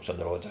 3 trucks on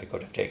the road, I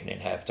could have taken in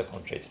half the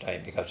country at the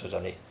time, because it was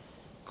only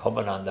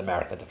coming on the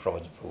market, the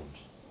frozen foods.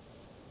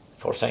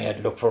 First thing I'd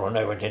look for when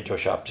I went into a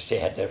shop to see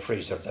had their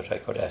freezer that I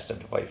could ask them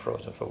to buy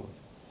frozen food.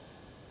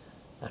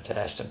 And to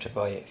ask them to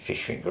buy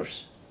fish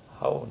fingers.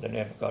 How in the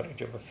name of God did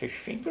you have fish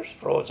fingers?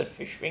 Frozen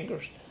fish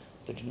fingers?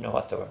 They didn't know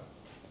what they were.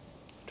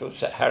 It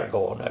was hard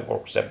going. I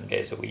worked 7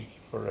 days a week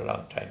for a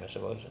long time, I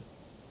suppose. And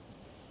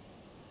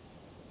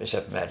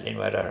Bishop Madeline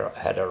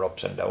had her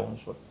ups and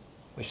downs, but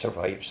we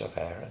survived so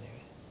far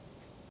anyway.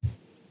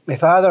 My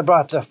father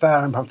brought the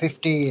farm from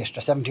 50 acres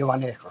to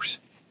 71 acres.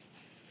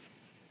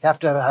 You have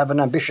to have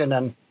an ambition,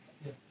 and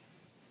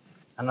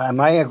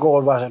my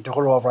goal was to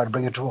go over and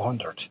bring it to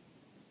 100.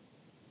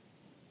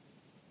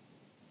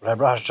 But I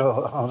brought it to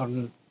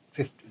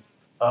 150,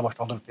 almost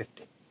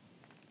 150.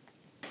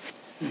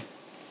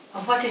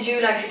 And what did you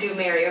like to do,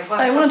 Mary? Or what?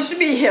 I wanted to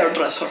be a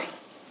hairdresser,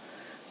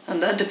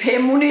 and I had to pay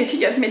money to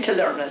get me to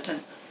learn it,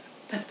 and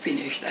that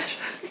finished that.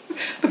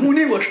 The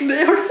money wasn't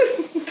there.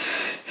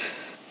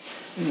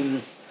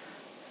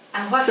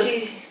 And what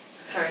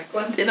sorry, go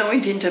on. Then I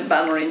went into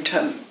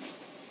Bannerington,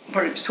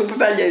 where it's Super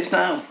Values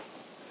now.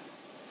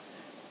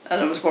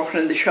 And I was working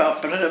in the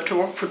shop, but I'd have to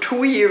work for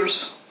 2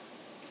 years,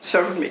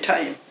 serving me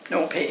time,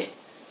 no pay.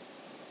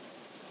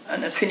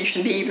 And I'd finished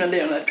in the evening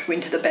there, and I'd go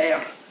into the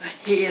bar. I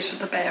hated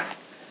the bar.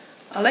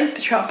 I liked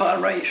the shop all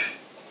right.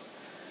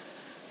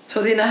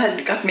 So then I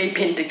had got me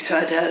appendix, so I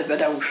had to have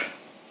it out.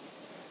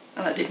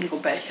 And I didn't go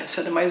back. I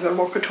said I might as well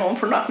work at home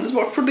for nothing as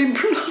work for them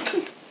for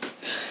nothing.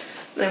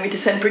 Then we went to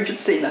St.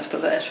 Bridget's Dean after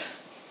that.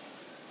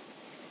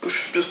 But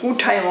it was good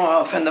time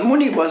off, and the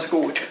money was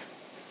good.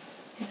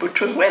 But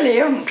it was well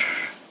earned.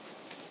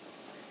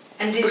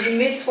 And did you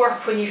miss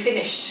work when you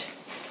finished?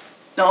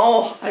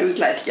 No, I was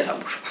glad to get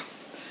out.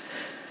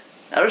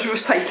 I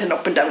was cycling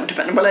up and down to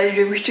Banner. Well, I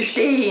used to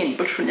stay in,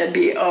 but when you'd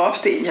be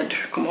off then you'd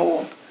come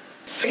home.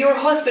 Your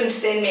husband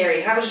then,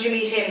 Mary, how did you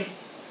meet him?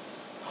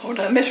 Oh,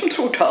 I met him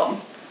through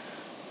Tom,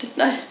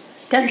 didn't I?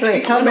 That's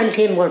right, Tom and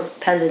him were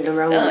palling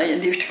around.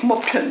 And they used to come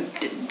up to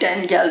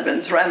Dan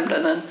Galvin's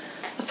rambling, and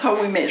that's how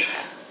we met.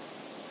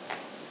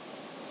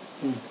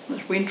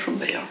 It went from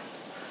there.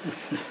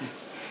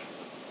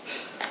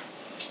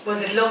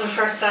 Was it love at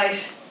first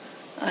sight?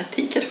 I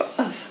think it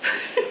was.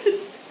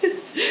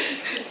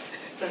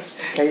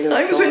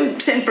 I was in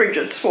St.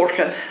 Bridget's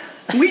working.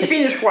 We'd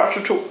finish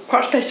quarter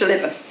past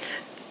 11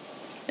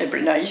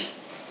 every night.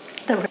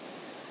 That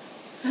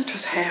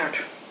was hard.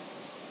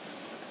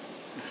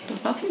 There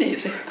was nothing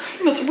easy.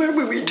 Nothing where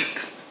we went.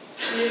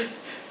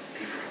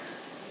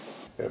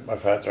 My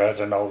father had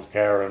an old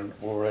car and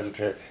we were able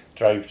to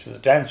drive to the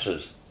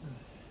dances.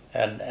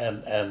 And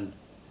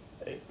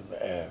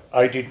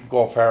I didn't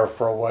go far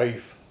for a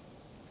wife.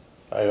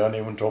 I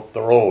only went up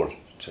the road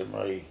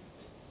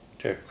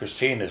to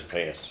Christina's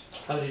place.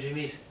 How did you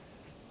meet?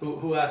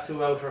 Who asked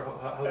who out, or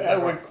how did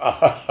that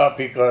work?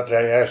 Because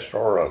I asked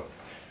her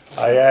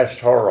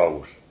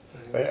out.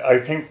 I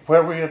think,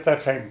 where were you at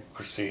that time,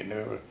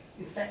 Christina?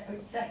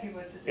 Exactly,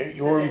 was it?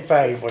 You were in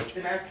Fahy, but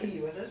the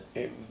Marquee, was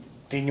it?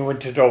 Then you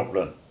went to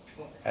Dublin,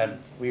 and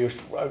we used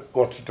to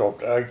go to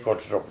Dublin. I'd go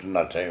to Dublin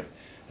that time.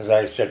 As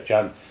I said,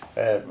 John,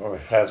 my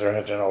father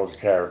had an old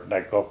car, and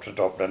I'd go up to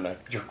Dublin. And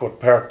you could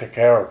park the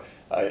car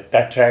at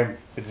that time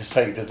with the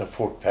side of the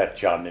footpath,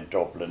 John, in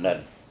Dublin,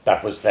 and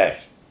that was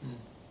that.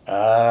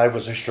 I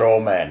was a slow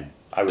man.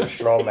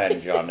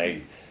 John.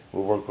 We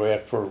were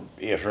great for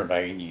 8 or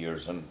 9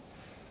 years, and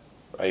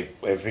I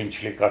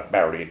eventually got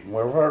married, and we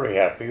were very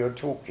happy. We had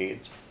 2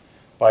 kids,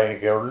 boy and a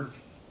girl,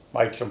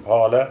 Michael and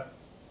Paula,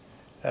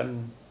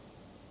 and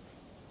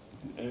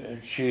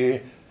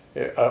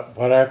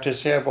what I have to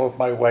say about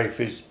my wife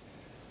is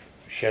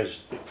she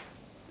has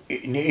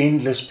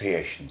endless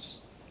patience.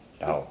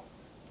 Now,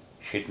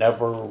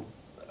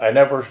 I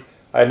never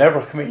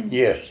come in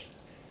yet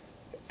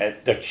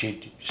that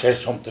she'd say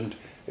something,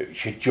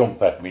 she'd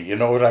jump at me. You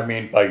know what I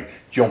mean by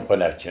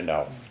jumping at you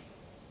now?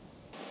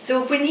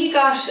 So when you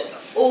got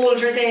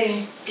older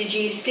then, did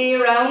you stay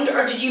around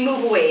or did you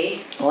move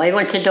away? Oh, I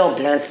went to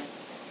Dublin.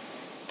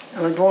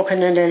 I was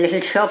working in a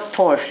little shop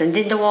first, and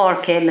then the war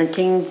came and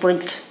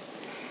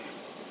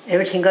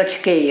everything got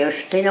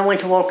scarce. Then I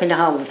went to work in the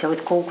house. I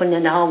was cooking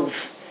in the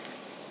house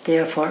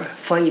there for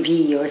 5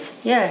 years.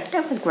 Yeah,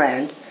 that was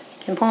grand.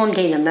 Came home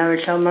then and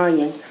married to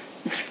Marion.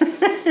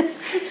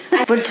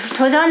 But it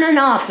was on and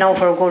off now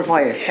for a good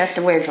while. That's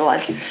the way it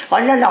was.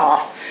 On and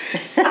off.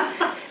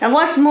 I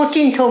wasn't much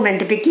into him in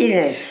the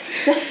beginning.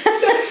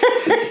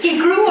 He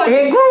grew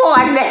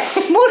on me.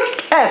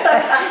 Must have.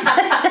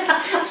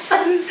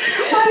 And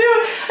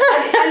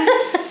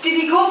did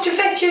he go up to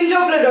fetch you in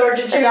Dublin, or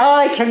did you? No,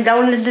 I came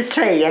down in the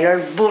train or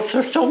bus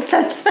or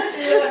something.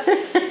 Yeah.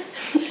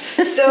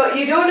 So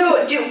you don't know,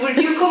 would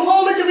you come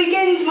home at the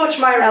weekends much,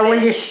 Myra?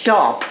 Will you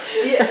stop?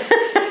 Yeah.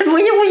 Will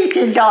you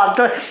weekend on?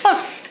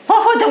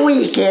 What was the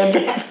weekend?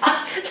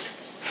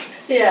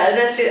 Yeah,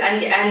 that's it.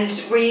 And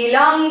were you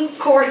long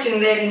courting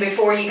then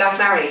before you got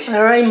married?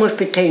 I must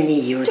be 10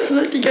 years.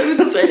 I think I was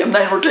the same,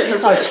 9 or 10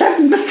 as well.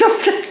 7 or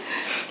something.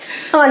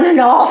 On and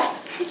off.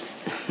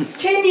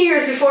 10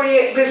 years before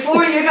you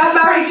got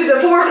married to the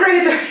poor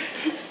creator.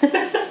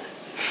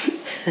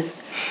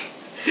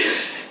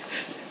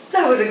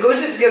 That was a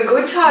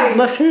good time.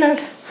 Wasn't it?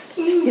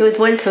 He was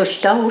well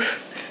sussed out.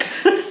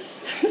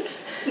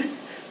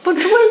 But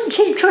he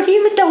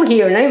was down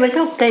here and I was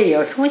up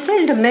there. We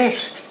seldom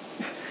met.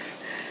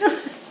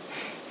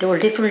 There were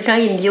different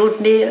times. You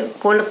would be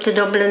going up to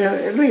Dublin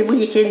every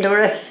weekend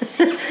or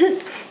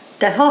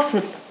that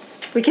often.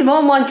 We came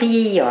home once a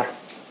year.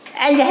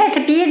 And you had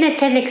to be in at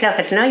 10 o'clock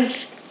at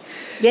night.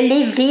 You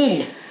lived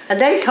in.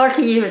 And I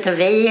 30 years of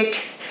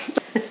age.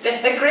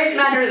 The great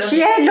manners of... She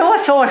had no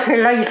social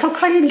life,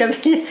 kind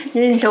of,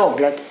 in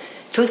Dublin.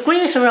 It was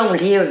great around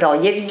here though.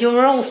 You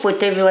were out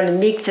with everyone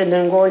mixing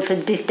and going to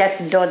this, that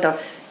and the other.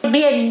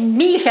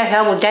 Meet at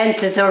our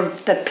dances or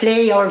the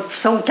play or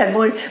something,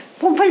 but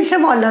when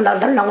someone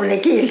another now and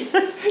again.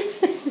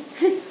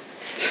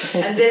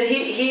 And then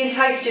he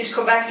enticed you to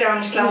come back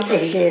down to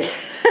Clonfert. He did.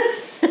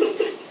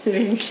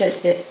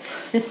 Eventually.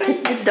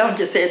 Don't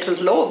you say it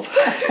was love?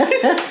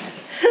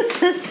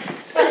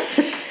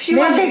 She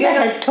wanted to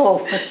get up.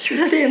 Tough. She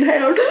was being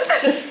held.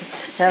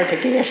 Held a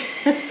bit.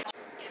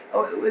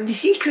 Oh, the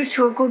secret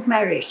to a good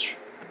marriage.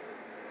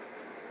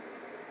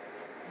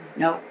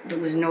 No, there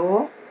was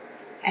no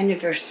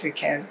anniversary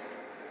cards.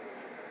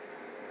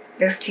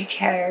 Birthday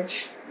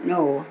cards,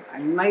 no. I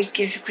might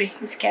get a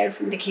Christmas card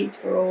when the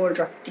kids were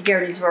older. The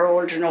girls were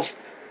old enough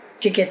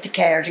to get the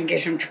card and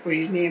get him to put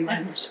his name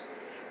on it.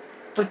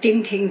 But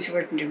them things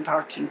weren't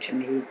important to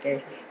me.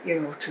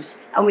 It was,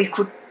 and we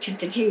could, till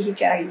the day he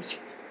died,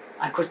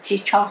 I could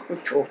sit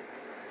talking to him.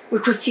 We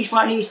could sit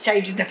on each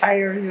side of the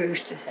fire, as we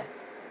used to say,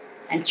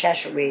 and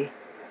chat away.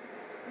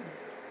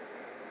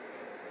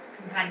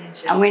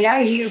 Companionship. And when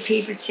I hear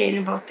people saying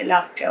about the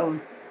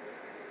lockdown,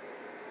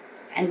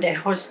 and their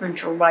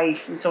husband or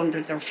wife was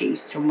under their feet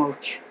so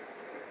much,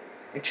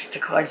 it was the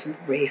cause of a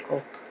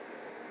break-up.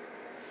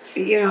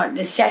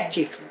 There's that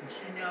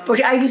difference.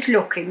 But I was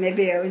lucky,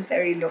 maybe I was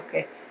very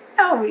lucky.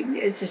 No,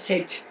 as I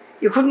said,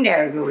 you couldn't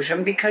argue with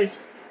him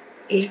because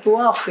he'd go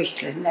off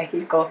whistling, like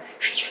he'd go,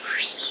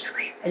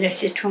 and I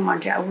said to him one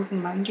day, I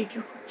wouldn't mind if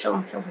you could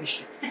so-and-so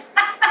whistling.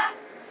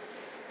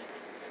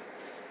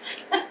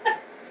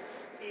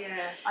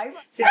 Yeah.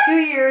 So 2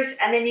 years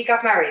and then you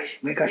got married.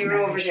 We got you were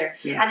married, over there.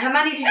 yeah. And how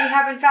many did you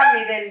have in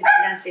family then,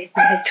 Nancy?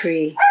 We had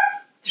 3.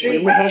 3?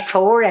 We had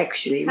 4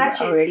 actually. Had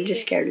you? Our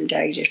eldest girl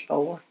died at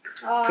 4.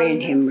 Oh, Brain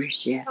no.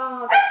 hemorrhage, yeah.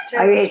 Oh, that's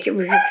terrible. It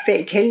was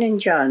telling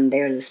John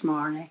there this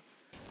morning.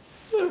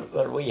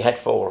 Well, we had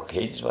 4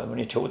 kids, well,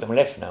 only 2 of them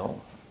left now.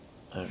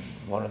 And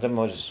one of them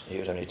he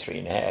was only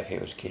 3.5, he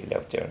was killed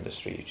out there in the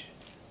street,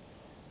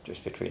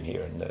 just between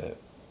here and the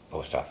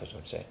post office,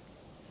 I'd say.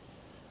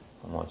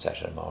 And one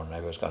Saturday morning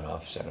I was gone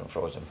off selling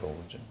frozen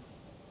foods and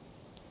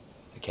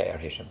the car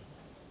hit him.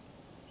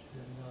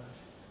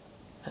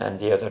 And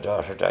the other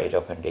daughter died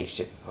up in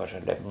Leakstip,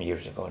 11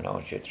 years ago now.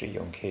 She had 3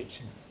 young kids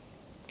and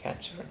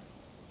cancer.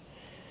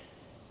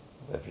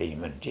 And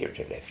Liam and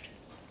Deirdre left.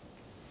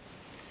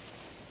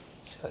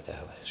 So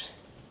that was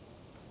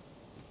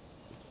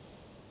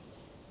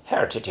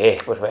hard to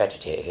take, but we had to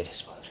take it, I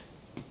suppose.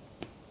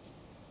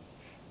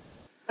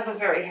 That was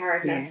very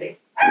hard, Nancy.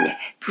 Yeah,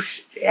 but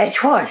it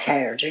was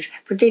hard.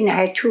 But then I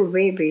had 2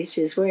 babies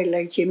as well.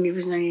 Like Jimmy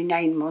was only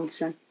 9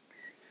 months and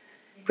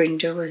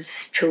Brenda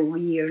was 2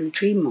 years and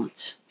 3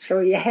 months. So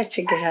you had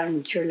to get on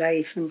with your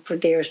life, and for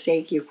their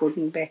sake you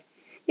couldn't be.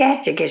 You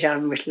had to get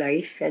on with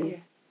life, and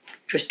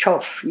it was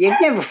tough. You'd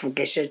never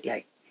forget it,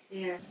 like.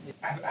 Yeah.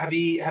 Have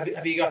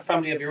you got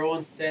family of your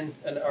own then,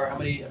 or how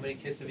many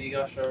kids have you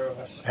got? Or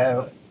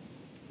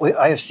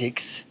I have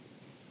 6.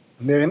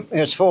 Miriam,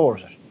 it's 4.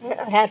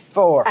 I had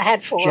 4. I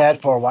had 4. She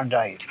had 4. 1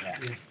 died. Yeah.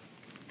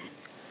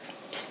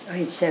 I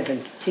had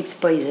 7, 6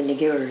 boys and a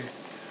girl.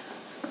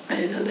 I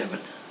had 11.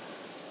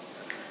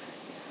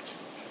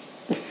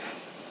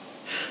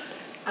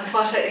 And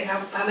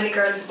how many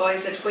girls and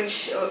boys had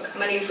how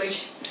many of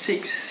which?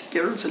 6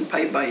 girls and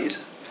 5 boys.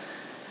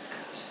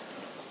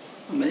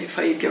 I'm only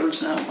 5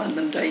 girls now. One of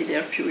them died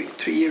there 3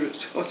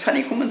 years. Oh, it's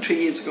only coming 3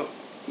 years ago.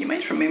 You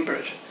might remember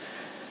it.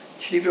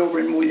 She lived over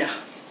in Meelick.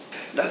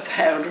 That's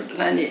harder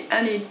than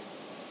any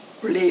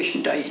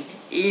relation dying,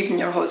 even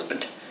your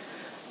husband.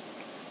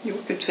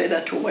 You could say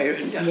that to a wire,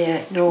 and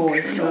yeah, no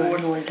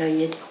one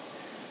died.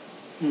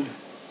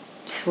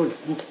 It's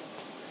wouldn't.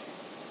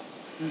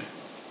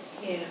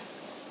 Yeah.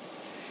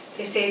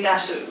 They say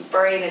that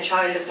burying a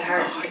child is the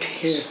hardest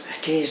thing.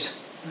 It is.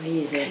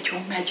 Can't you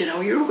imagine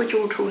how you're what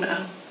you're through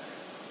now?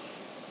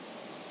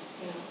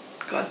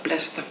 God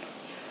bless them.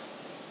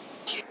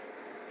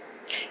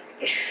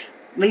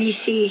 Well, you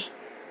see,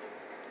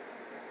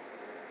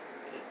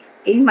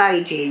 in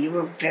my day, you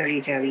were very,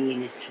 very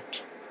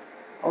innocent.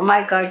 Oh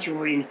my God, you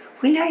were in.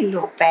 When I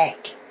look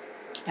back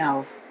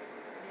now,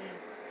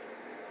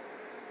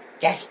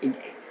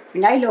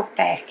 when I look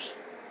back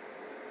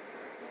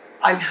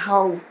on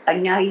how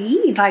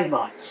naive I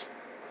was.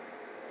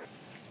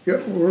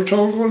 Yeah, we're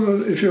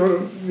talking if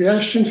you're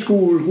asked in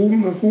school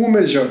who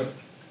made you,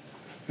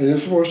 and you're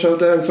supposed to have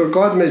the answer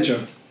God made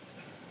you.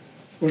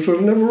 But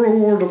there's never a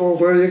word about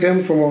where you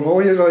came from or how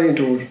you got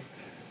into it.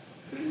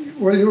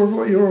 Well,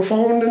 you were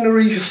found in a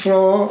reek of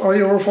straw, or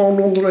you were found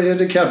under a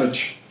head of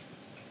cabbage.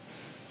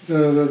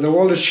 The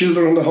oldest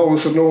children in the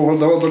house would know where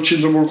the other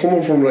children were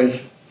coming from,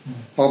 like,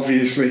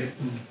 obviously.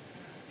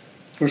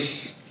 But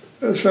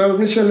as far as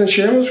Michelle and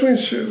Seamus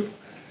went,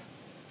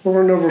 we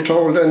were never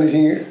told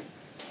anything.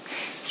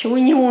 So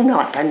we knew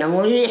nothing, and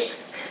we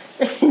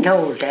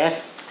know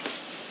that.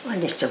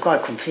 And it's the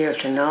God compared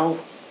to now.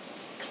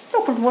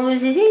 Look at what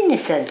was it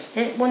innocent?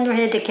 Wonder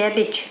had the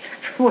cabbage.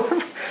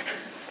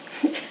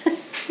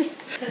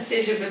 That's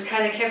it. It was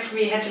kind of kept from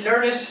me. You had to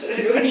learn it.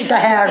 The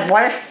hard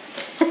work.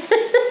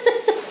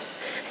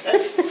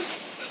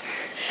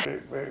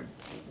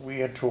 We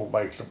had 2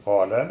 Michael and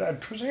Paul, and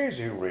it was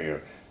easy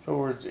rare.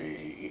 So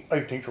I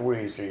think the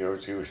easy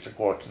years used to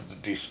go to the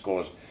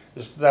discos.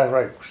 Isn't that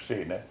right,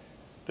 Christina?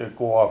 They'd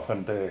go off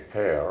in the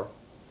car.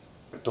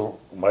 The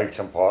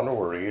Michael and Paul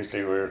were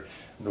easily rare.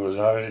 There was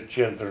all the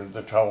children in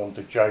the town,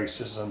 the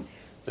Joyces and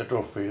the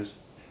Duffys.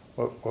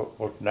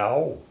 But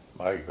now,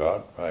 my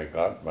God, my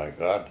God, my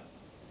God.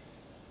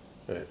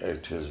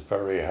 It is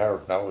very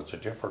hard now. It's a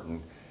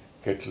different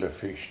kettle of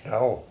fish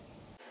now.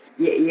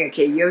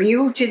 You're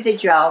new to the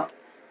job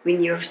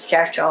when you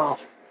start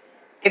off.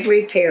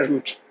 Every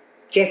parent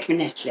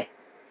definitely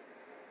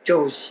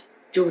does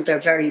do their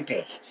very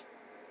best.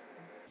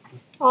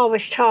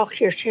 Always talk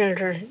to your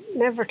children.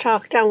 Never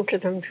talk down to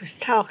them.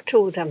 Just talk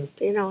to them.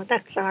 You know,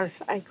 that's all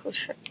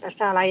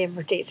I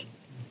ever did.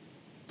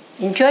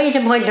 Enjoy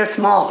them while they're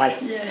small.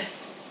 Yeah.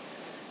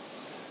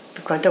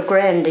 Because they're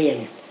grand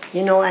then.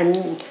 You know,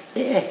 and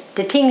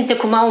the things that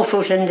come out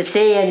of and the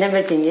say and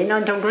everything, you know,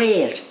 they're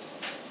great.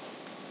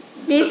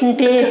 Even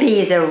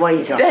babies are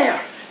wiser.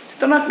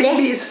 They're not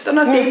babies. Yeah.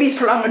 They're not babies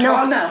for long at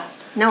all now.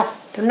 No,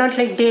 they're not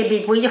like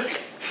babies. We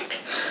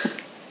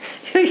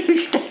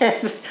used to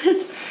have.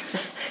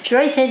 Sure,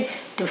 I said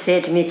to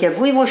say to myself,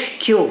 we were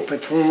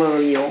stupid when we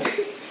were young.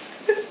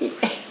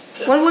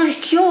 Well, we're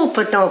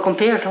stupid now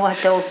compared to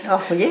what those.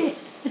 Oh, yeah.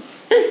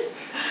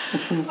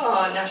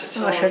 Oh, not at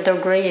all. Oh, sure,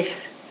 they're great.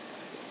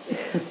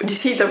 But you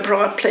see, they're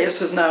broad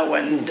places now,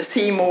 and they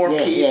see more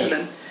people.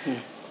 And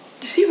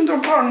you see, when they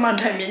were born one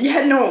time, you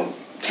had no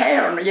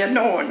care, you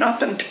know,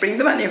 nothing to bring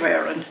them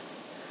anywhere.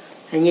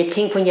 And you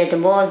think when you had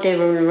them all there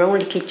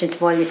around the kitchen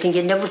wall, you think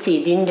you'd never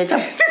see the end of them.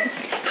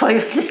 5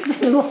 or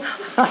 6 of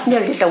them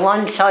nearly to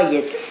one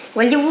side.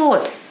 Well, you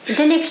would. But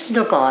the next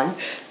they're gone.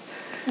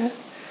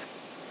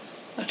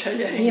 I tell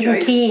you, Even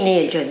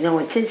teenagers, no,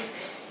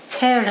 it's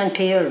hard on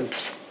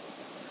parents.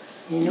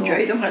 You know.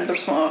 Enjoy them when they're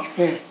small.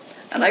 Yeah.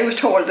 And I was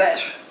told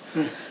that.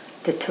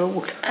 The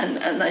truth.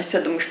 And I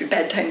said there must be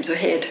bad times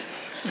ahead.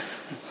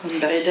 And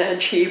by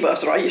that, she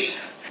was right.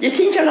 You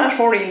think you're not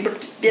worrying,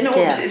 but you know,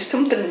 if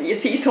something, you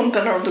see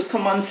something or there's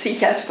someone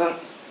sick after,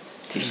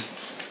 it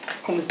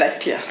comes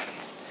back to you.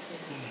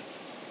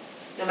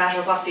 No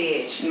matter what the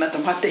age? No matter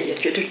what the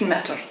age, it doesn't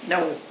matter.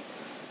 No.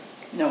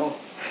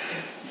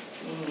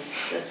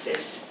 That's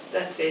it.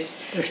 That's it.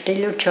 They're still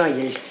your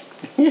child.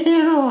 You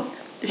know.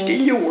 They're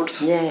still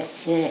yours. Yeah.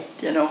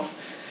 You know.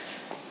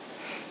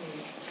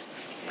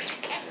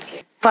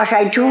 What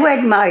I do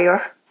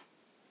admire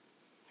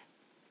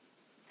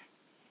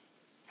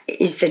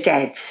is the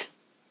dads,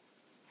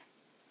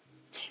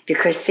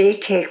 because they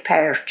take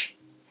part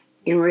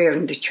in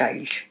rearing the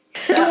child.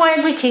 They do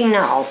everything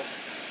now.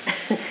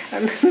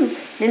 I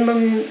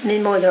remember my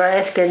mother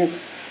asking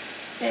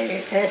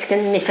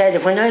my father,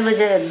 when I was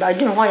I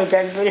don't know why, a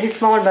little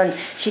small man,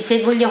 she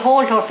said, will you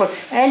hold her for,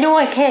 no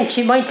I can't,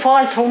 she might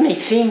fall through my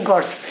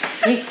fingers.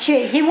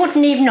 He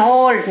wouldn't even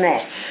hold me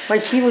while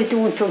she was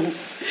doing something.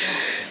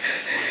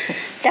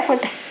 That was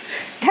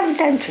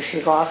the answer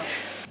she got.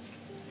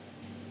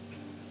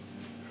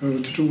 To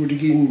do it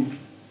again,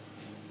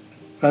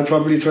 I'd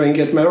probably try and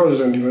get married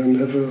anyway and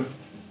have a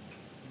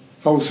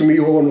house of my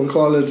own, we'll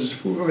call it.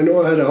 I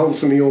know I had a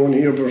house of my own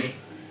here, but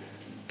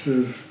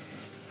to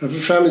have a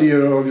family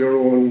of your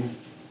own,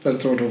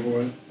 that sort of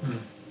way.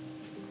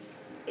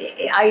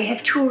 I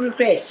have 2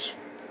 regrets,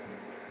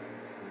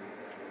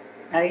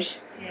 right?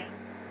 Yeah.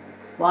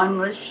 One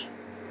was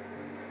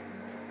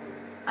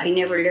I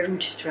never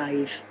learned to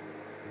drive,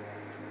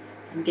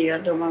 and the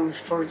other one was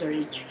further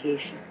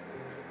education.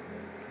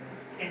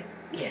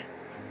 Yeah.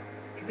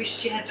 You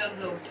wished you had done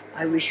those?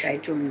 I wish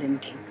I'd done them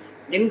things.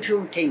 Them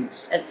 2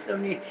 things. That's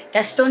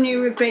the only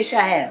regret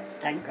I have,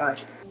 thank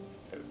God.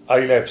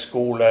 I left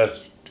school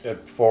at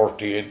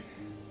 14,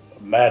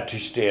 mad to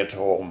stay at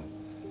home.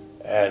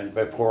 And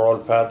my poor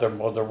old father and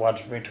mother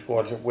wanted me to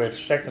go to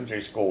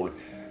secondary school,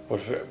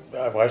 but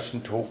I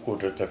wasn't too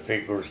good at the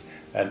figures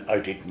and I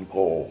didn't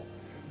go.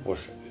 But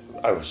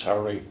I was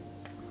sorry,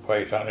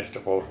 quite honest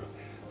about it.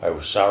 I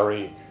was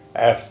sorry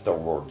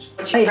afterwards.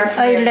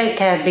 I'd like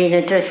to have been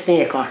a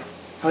dressmaker.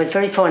 I was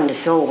very fond of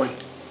sewing.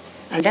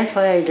 And that's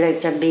why I'd like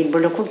to have been,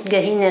 but I couldn't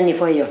get in any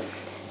fire.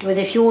 There was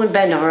a few in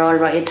Banner all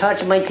right. I thought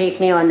they might take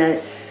me on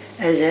as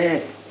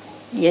a,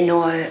 you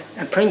know,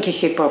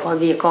 apprenticeship or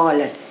whatever you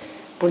call it.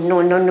 But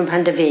no, none of them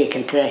had a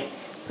vacancy.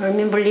 I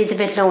remember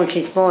Elizabeth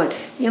Launching small.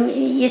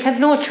 You'd have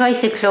no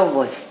choice of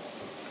clothes.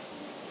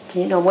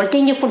 You know, well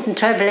then you couldn't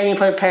travel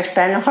anywhere past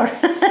Banner.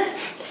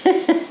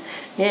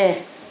 Yeah,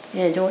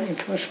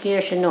 it was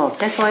scarce enough.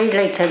 That's why I'd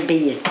like to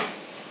be it.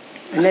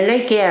 And I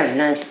like yarn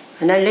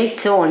and I like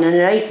sewing and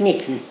I like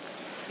knitting.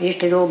 I used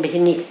to do a bit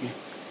of knitting.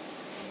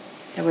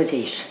 That was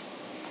it.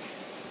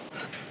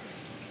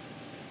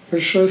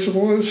 Which I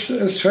suppose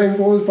as time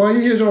goes by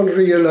you don't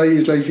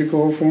realise, like you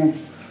go from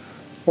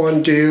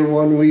one day or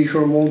 1 week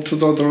or month to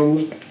the other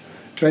and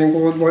time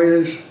goes by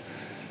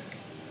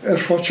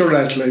as what you're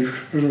at, like,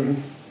 you know.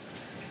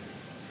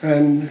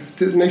 And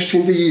the next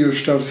thing the year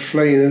starts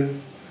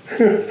flying.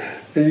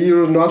 A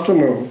year of nothing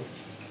now.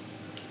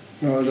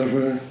 No, that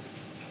way.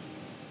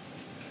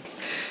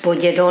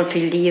 But you don't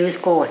feel the years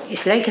going.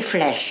 It's like a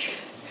flash.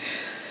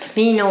 To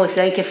me now it's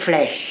like a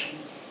flash.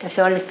 That's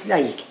all it's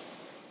like.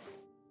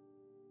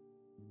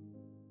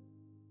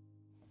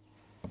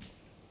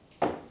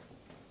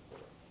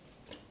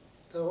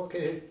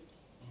 Okay.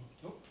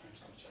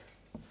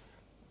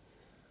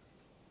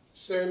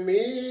 Send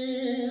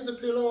me the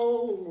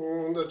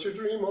pillow that you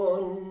dream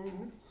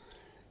on.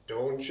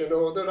 Don't you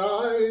know that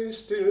I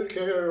still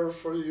care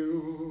for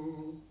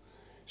you?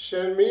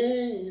 Send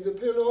me the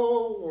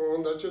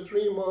pillow that you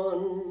dream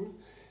on,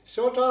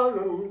 so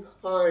darling,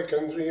 I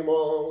can dream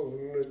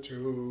on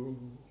too.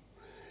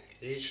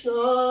 Each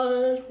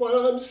night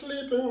while I'm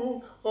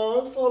sleeping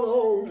all so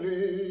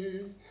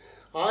lonely,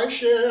 I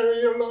share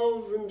your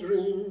love and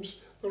dreams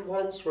that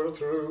once were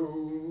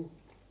true.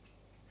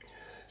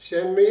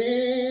 Send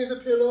me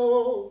the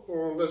pillow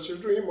that you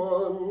dream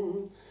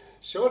on,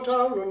 so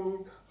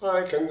darling,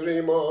 I can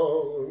dream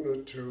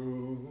on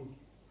too.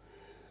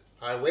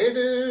 I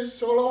waited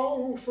so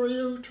long for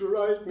you to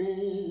write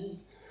me,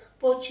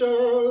 but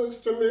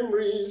just the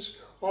memories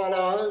all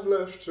I've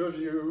left of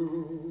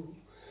you.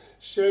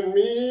 Send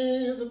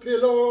me the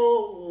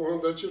pillow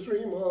that you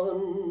dream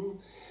on,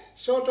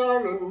 so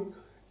darling,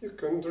 you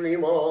can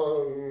dream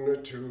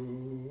on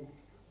too.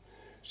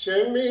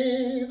 Send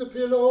me the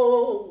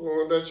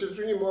pillow that you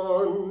dream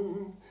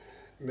on,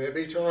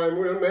 maybe time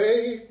will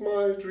make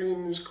my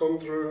dreams come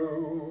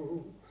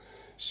true.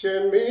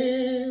 Send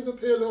me the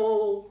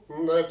pillow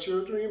that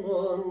you dream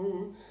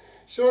on,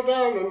 so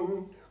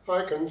darling,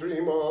 I can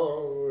dream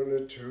on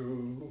it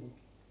too.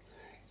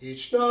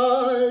 Each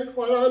night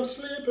while I'm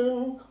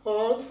sleeping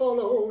all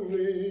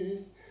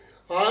forlornly,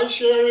 I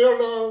share your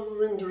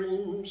love in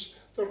dreams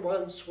that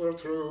once were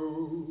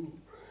true.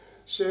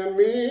 Send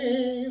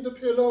me the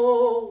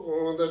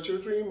pillow that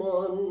you dream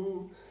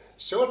on,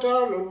 so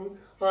darling,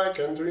 I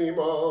can dream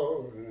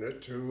on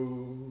it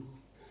too.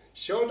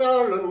 So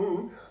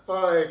darling,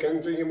 I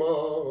can dream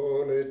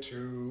on it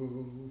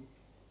too.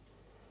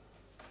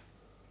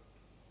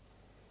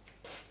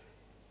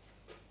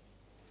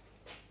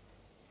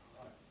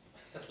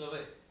 That's lovely.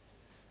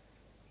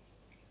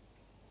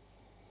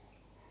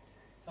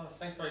 Thomas,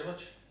 thanks very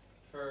much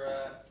for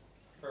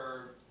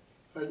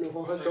I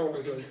know I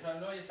sounded good.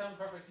 No, you sound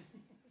perfect.